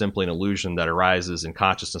control is simply an illusion that arises in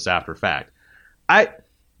consciousness after fact. To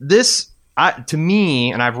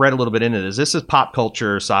me, and I've read a little bit into this is pop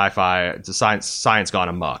culture, sci-fi, it's science gone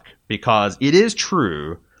amok. Because it is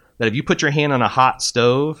true that if you put your hand on a hot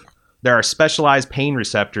stove, there are specialized pain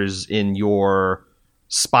receptors in your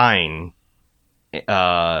spine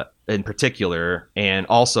in particular, and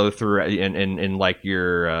also through in like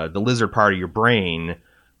your the lizard part of your brain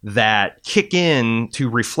that kick in to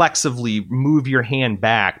reflexively move your hand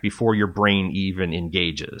back before your brain even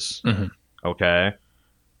engages. Okay.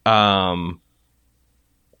 And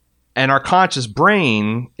our conscious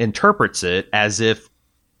brain interprets it as if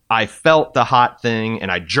I felt the hot thing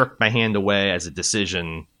and I jerked my hand away as a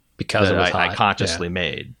decision because that it was I consciously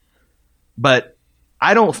made. But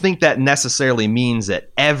I don't think that necessarily means that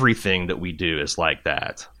everything that we do is like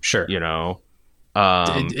that. Sure. You know?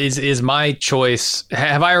 Is my choice...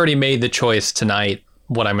 Have I already made the choice tonight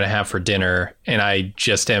what I'm going to have for dinner, and I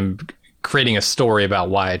just am creating a story about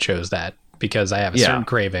why I chose that because I have a certain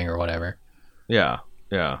craving or whatever? Yeah,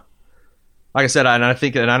 yeah. like I said, and I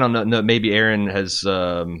think, and I don't know, maybe Aaron has,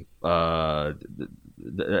 and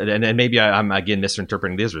maybe I'm again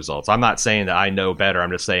misinterpreting these results. I'm not saying that I know better.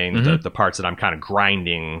 I'm just saying the parts that I'm kind of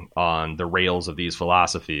grinding on the rails of these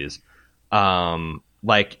philosophies.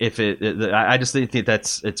 Like if I just think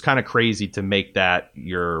it's kind of crazy to make that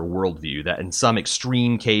your worldview, that in some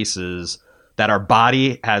extreme cases that our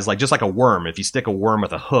body has, like, just like a worm, if you stick a worm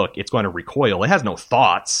with a hook, it's going to recoil. It has no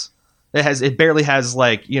thoughts. It barely has,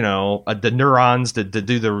 like, the neurons to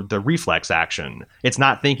do the reflex action. It's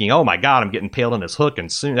not thinking, oh my God, I'm getting impaled on this hook,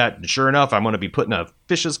 and soon that, sure enough, I'm going to be put in a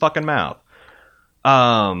fish's fucking mouth.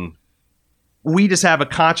 We just have a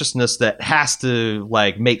consciousness that has to,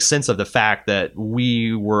 like, make sense of the fact that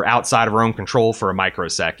we were outside of our own control for a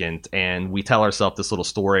microsecond, and we tell ourselves this little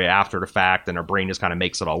story after the fact, and our brain just kind of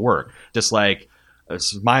makes it all work. Just like,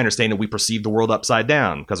 it's my understanding, we perceive the world upside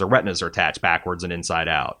down because our retinas are attached backwards and inside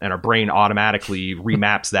out, and our brain automatically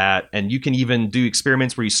remaps that. And you can even do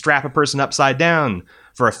experiments where you strap a person upside down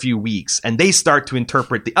for a few weeks, and they start to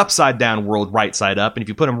interpret the upside down world right side up. And if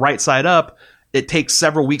you put them right side up, it takes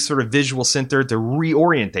several weeks for the visual center to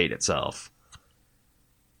reorientate itself.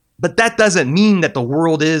 But that doesn't mean that the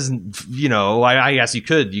world is, I guess you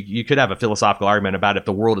could have a philosophical argument about if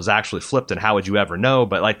the world is actually flipped and how would you ever know?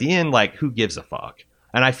 But like the end, like, who gives a fuck?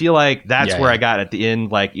 And I feel like that's where I got at the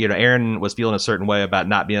end. Like, Aaron was feeling a certain way about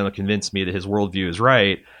not being able to convince me that his worldview is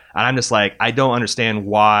right. And I'm just like, I don't understand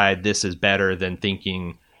why this is better than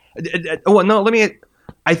thinking. Well, no,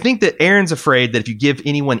 I think that Aaron's afraid that if you give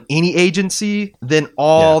anyone any agency, then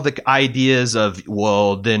all the ideas of,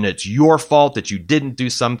 well, then it's your fault that you didn't do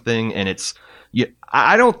something. And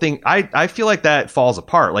I don't think, I feel like that falls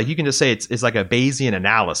apart. Like, you can just say it's like a Bayesian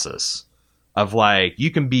analysis of, like,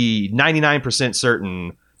 you can be 99%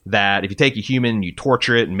 certain that if you take a human and you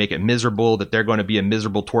torture it and make it miserable, that they're going to be a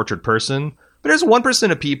miserable, tortured person. But there's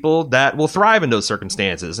 1% of people that will thrive in those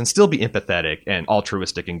circumstances and still be empathetic and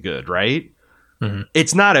altruistic and good, right? Mm-hmm.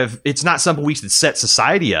 It's not something we should set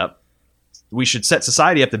society up. We should set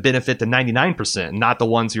society up to benefit the 99%, not the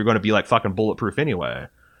ones who are going to be, like, fucking bulletproof anyway.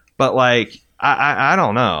 But, like, I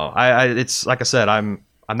don't know. It's like I said, I'm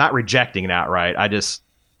not rejecting it outright. I just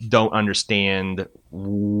don't understand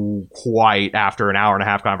quite, after an hour and a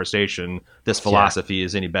half conversation, this philosophy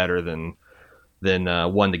is any better than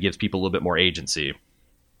one that gives people a little bit more agency.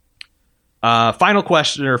 Final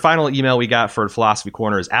question, or final email we got for Philosophy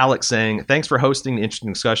Corner is Alex saying, thanks for hosting the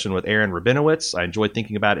interesting discussion with Aaron Rabinowitz. I enjoyed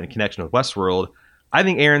thinking about it in connection with Westworld. I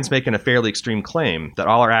think Aaron's making a fairly extreme claim that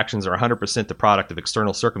all our actions are 100% the product of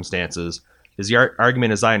external circumstances. His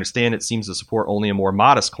argument, as I understand it, seems to support only a more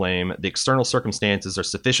modest claim. The external circumstances are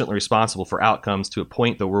sufficiently responsible for outcomes to a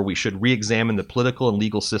point that where we should re-examine the political and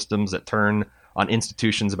legal systems that turn on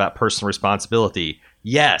institutions about personal responsibility.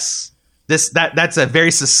 Yes, that's a very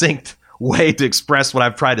succinct way to express what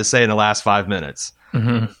I've tried to say in the last 5 minutes.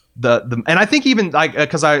 Mm-hmm. And I think even, like,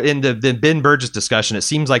 because in the Ben Burgess discussion, it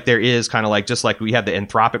seems like there is kind of like, just like we have the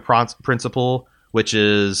anthropic principle, which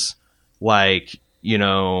is like,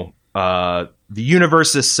 the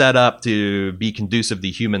universe is set up to be conducive to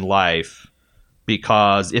human life,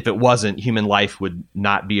 because if it wasn't, human life would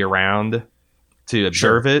not be around to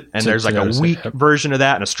observe it. And there's like a weak version of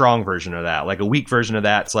that and a strong version of that. Like, a weak version of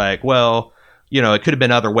that's like, well, it could have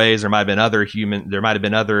been other ways. There might have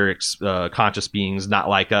been other conscious beings not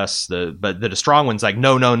like us. But the strong one's like,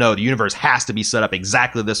 no, the universe has to be set up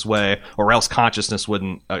exactly this way, or else consciousness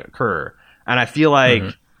wouldn't occur. And I feel like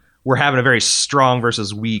we're having a very strong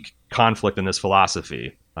versus weak conflict in this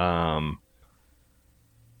philosophy. I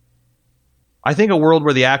think a world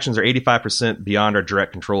where the actions are 85% beyond our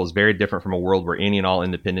direct control is very different from a world where any and all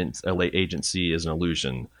independent agency is an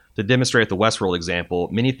illusion. To demonstrate the Westworld example,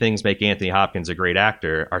 many things make Anthony Hopkins a great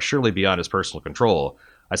actor are surely beyond his personal control.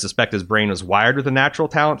 I suspect his brain was wired with a natural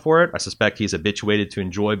talent for it. I suspect he's habituated to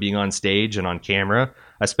enjoy being on stage and on camera.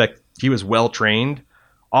 I suspect he was well trained.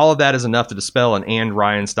 All of that is enough to dispel an Anne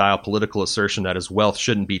Ryan-style political assertion that his wealth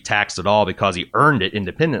shouldn't be taxed at all because he earned it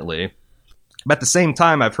independently. But at the same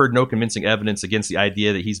time, I've heard no convincing evidence against the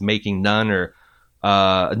idea that he's making none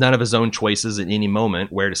of his own choices at any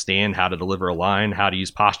moment, where to stand, how to deliver a line, how to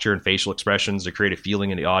use posture and facial expressions to create a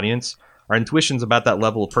feeling in the audience. Our intuitions about that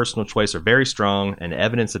level of personal choice are very strong, and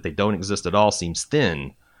evidence that they don't exist at all seems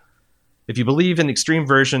thin. If you believe in the extreme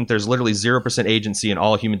version, there's literally 0% agency in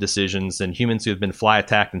all human decisions, then humans who have been fly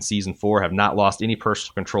attacked in season 4 have not lost any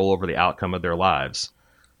personal control over the outcome of their lives.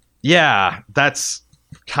 Yeah, that's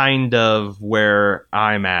kind of where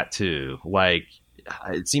I'm at too. Like,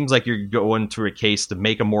 it seems like you're going through a case to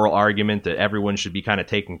make a moral argument that everyone should be kind of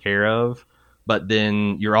taken care of, but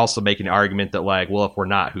then you're also making an argument that, like, well, if we're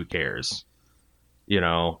not, who cares?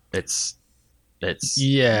 It's It's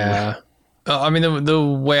yeah. I mean, the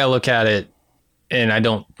way I look at it, and I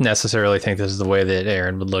don't necessarily think this is the way that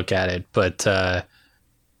Aaron would look at it, but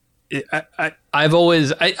I've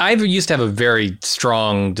used to have a very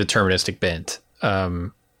strong deterministic bent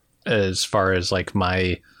as far as like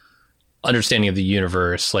my understanding of the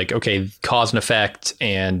universe. Like, okay, cause and effect,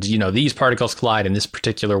 and these particles collide in this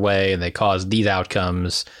particular way, and they cause these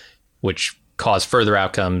outcomes, which cause further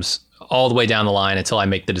outcomes all the way down the line until I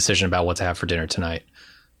make the decision about what to have for dinner tonight.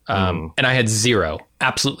 And I had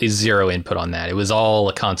absolutely zero input on that. It was all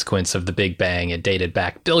a consequence of the Big Bang. It dated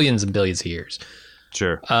back billions and billions of years.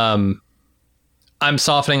 Sure. I'm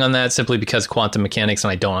softening on that simply because quantum mechanics,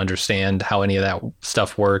 and I don't understand how any of that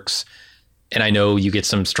stuff works. And I know you get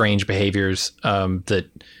some strange behaviors that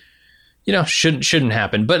shouldn't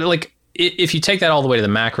happen. But like, if you take that all the way to the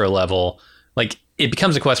macro level, like, it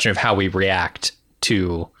becomes a question of how we react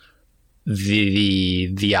to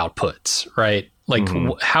the outputs, right? Like,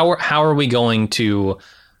 how are we going to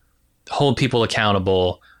hold people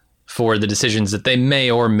accountable for the decisions that they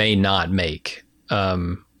may or may not make?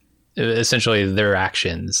 Essentially their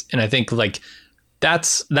actions. And I think like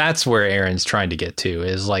that's where Aaron's trying to get to,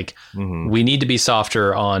 is like, we need to be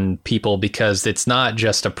softer on people, because it's not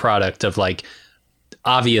just a product of like,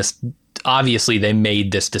 obviously they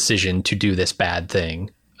made this decision to do this bad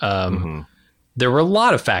thing. There were a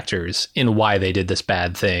lot of factors in why they did this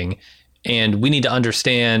bad thing, and we need to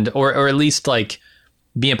understand, or at least like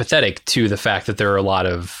be empathetic to the fact that there are a lot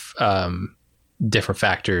of different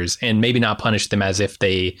factors, and maybe not punish them as if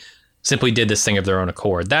they simply did this thing of their own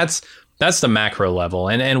accord. That's the macro level,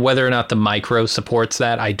 and whether or not the micro supports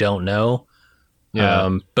that, I don't know.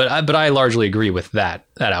 Yeah. But I largely agree with that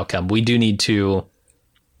outcome. We do need to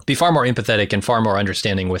be far more empathetic and far more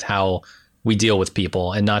understanding with how we deal with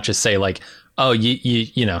people, and not just say like, oh,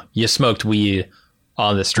 you smoked weed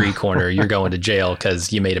on the street corner, you're going to jail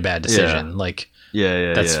because you made a bad decision.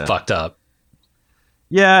 That's fucked up.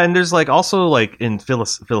 Yeah, and there's like also like in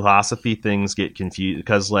philosophy, things get confused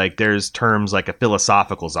because like there's terms like a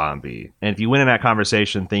philosophical zombie, and if you went in that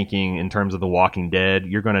conversation thinking in terms of The Walking Dead,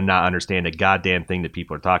 you're going to not understand a goddamn thing that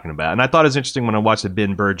people are talking about. And I thought it was interesting when I watched the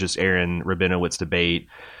Ben Burgess Aaron Rabinowitz debate.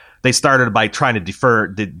 They started by trying to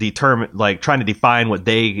trying to define what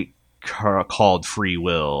they called free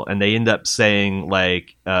will, and they end up saying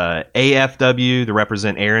like AFW to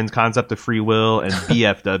represent Aaron's concept of free will, and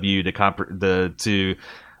BFW to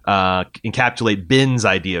encapsulate Ben's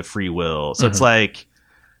idea of free will. So it's like,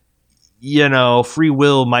 free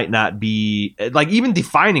will might not be like, even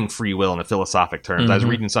defining free will in a philosophic terms. I was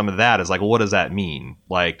reading some of that as like, well, what does that mean?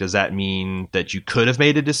 Like, does that mean that you could have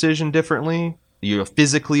made a decision differently? You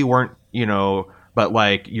physically weren't, but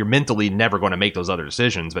like you're mentally never going to make those other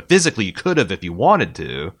decisions, but physically you could have if you wanted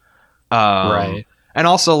to. Right. And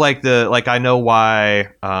also like I know why,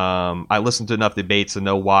 I listened to enough debates to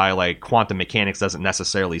know why like quantum mechanics doesn't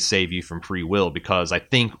necessarily save you from free will, because I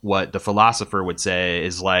think what the philosopher would say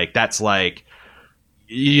is like, that's like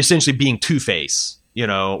you essentially being Two-Face,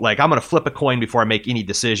 like I'm going to flip a coin before I make any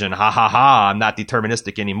decision. Ha ha ha. I'm not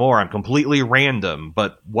deterministic anymore. I'm completely random.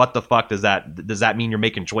 But what the fuck does that mean? You're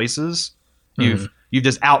making choices? You've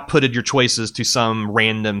just outputted your choices to some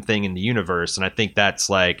random thing in the universe. And I think that's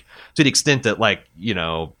like, to the extent that like,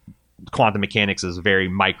 quantum mechanics is very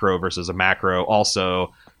micro versus a macro.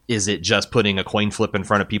 Also, is it just putting a coin flip in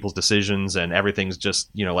front of people's decisions and everything's just,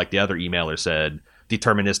 like the other emailer said,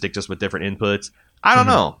 deterministic just with different inputs? I don't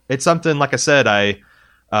know. It's something, like I said,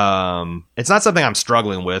 it's not something I'm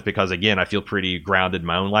struggling with, because again, I feel pretty grounded in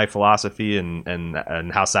my own life philosophy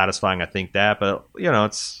and how satisfying I think that, but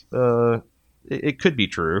it's, it could be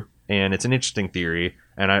true, and it's an interesting theory,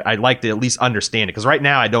 and I'd like to at least understand it, because right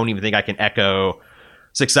now I don't even think I can echo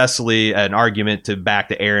successfully an argument to back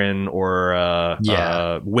to Aaron or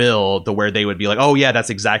Will, to where they would be like, oh yeah,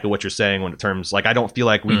 that's exactly what you're saying when it terms, like I don't feel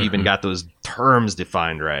like we've even got those terms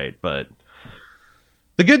defined right. But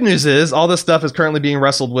the good news is all this stuff is currently being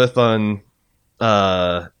wrestled with on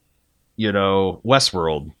Westworld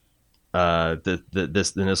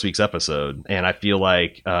this week's episode, and I feel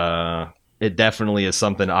like it definitely is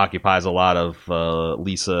something that occupies a lot of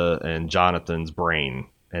Lisa and Jonathan's brain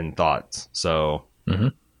and thoughts. So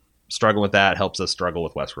struggling with that helps us struggle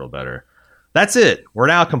with Westworld better. That's it. We're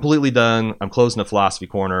now completely done. I'm closing the philosophy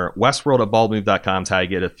corner. Westworld at baldmove.com is how you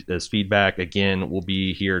get his feedback. Again, we'll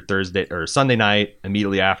be here Thursday or Sunday night,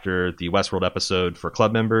 immediately after the Westworld episode for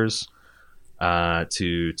club members,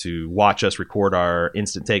 to watch us record our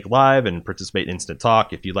Instant Take live and participate in Instant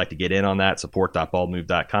Talk. If you'd like to get in on that,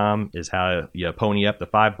 support.baldmove.com is how you pony up the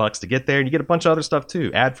 $5 to get there. And you get a bunch of other stuff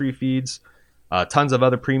too. Ad-free feeds, tons of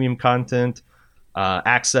other premium content,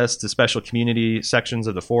 access to special community sections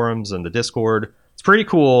of the forums and the Discord. It's pretty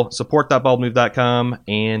cool. Support.baldmove.com,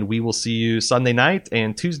 and we will see you Sunday night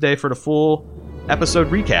and Tuesday for the full episode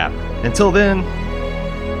recap. Until then,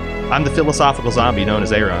 I'm the philosophical zombie known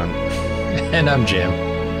as Aaron. And I'm Jim.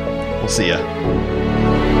 We'll see ya.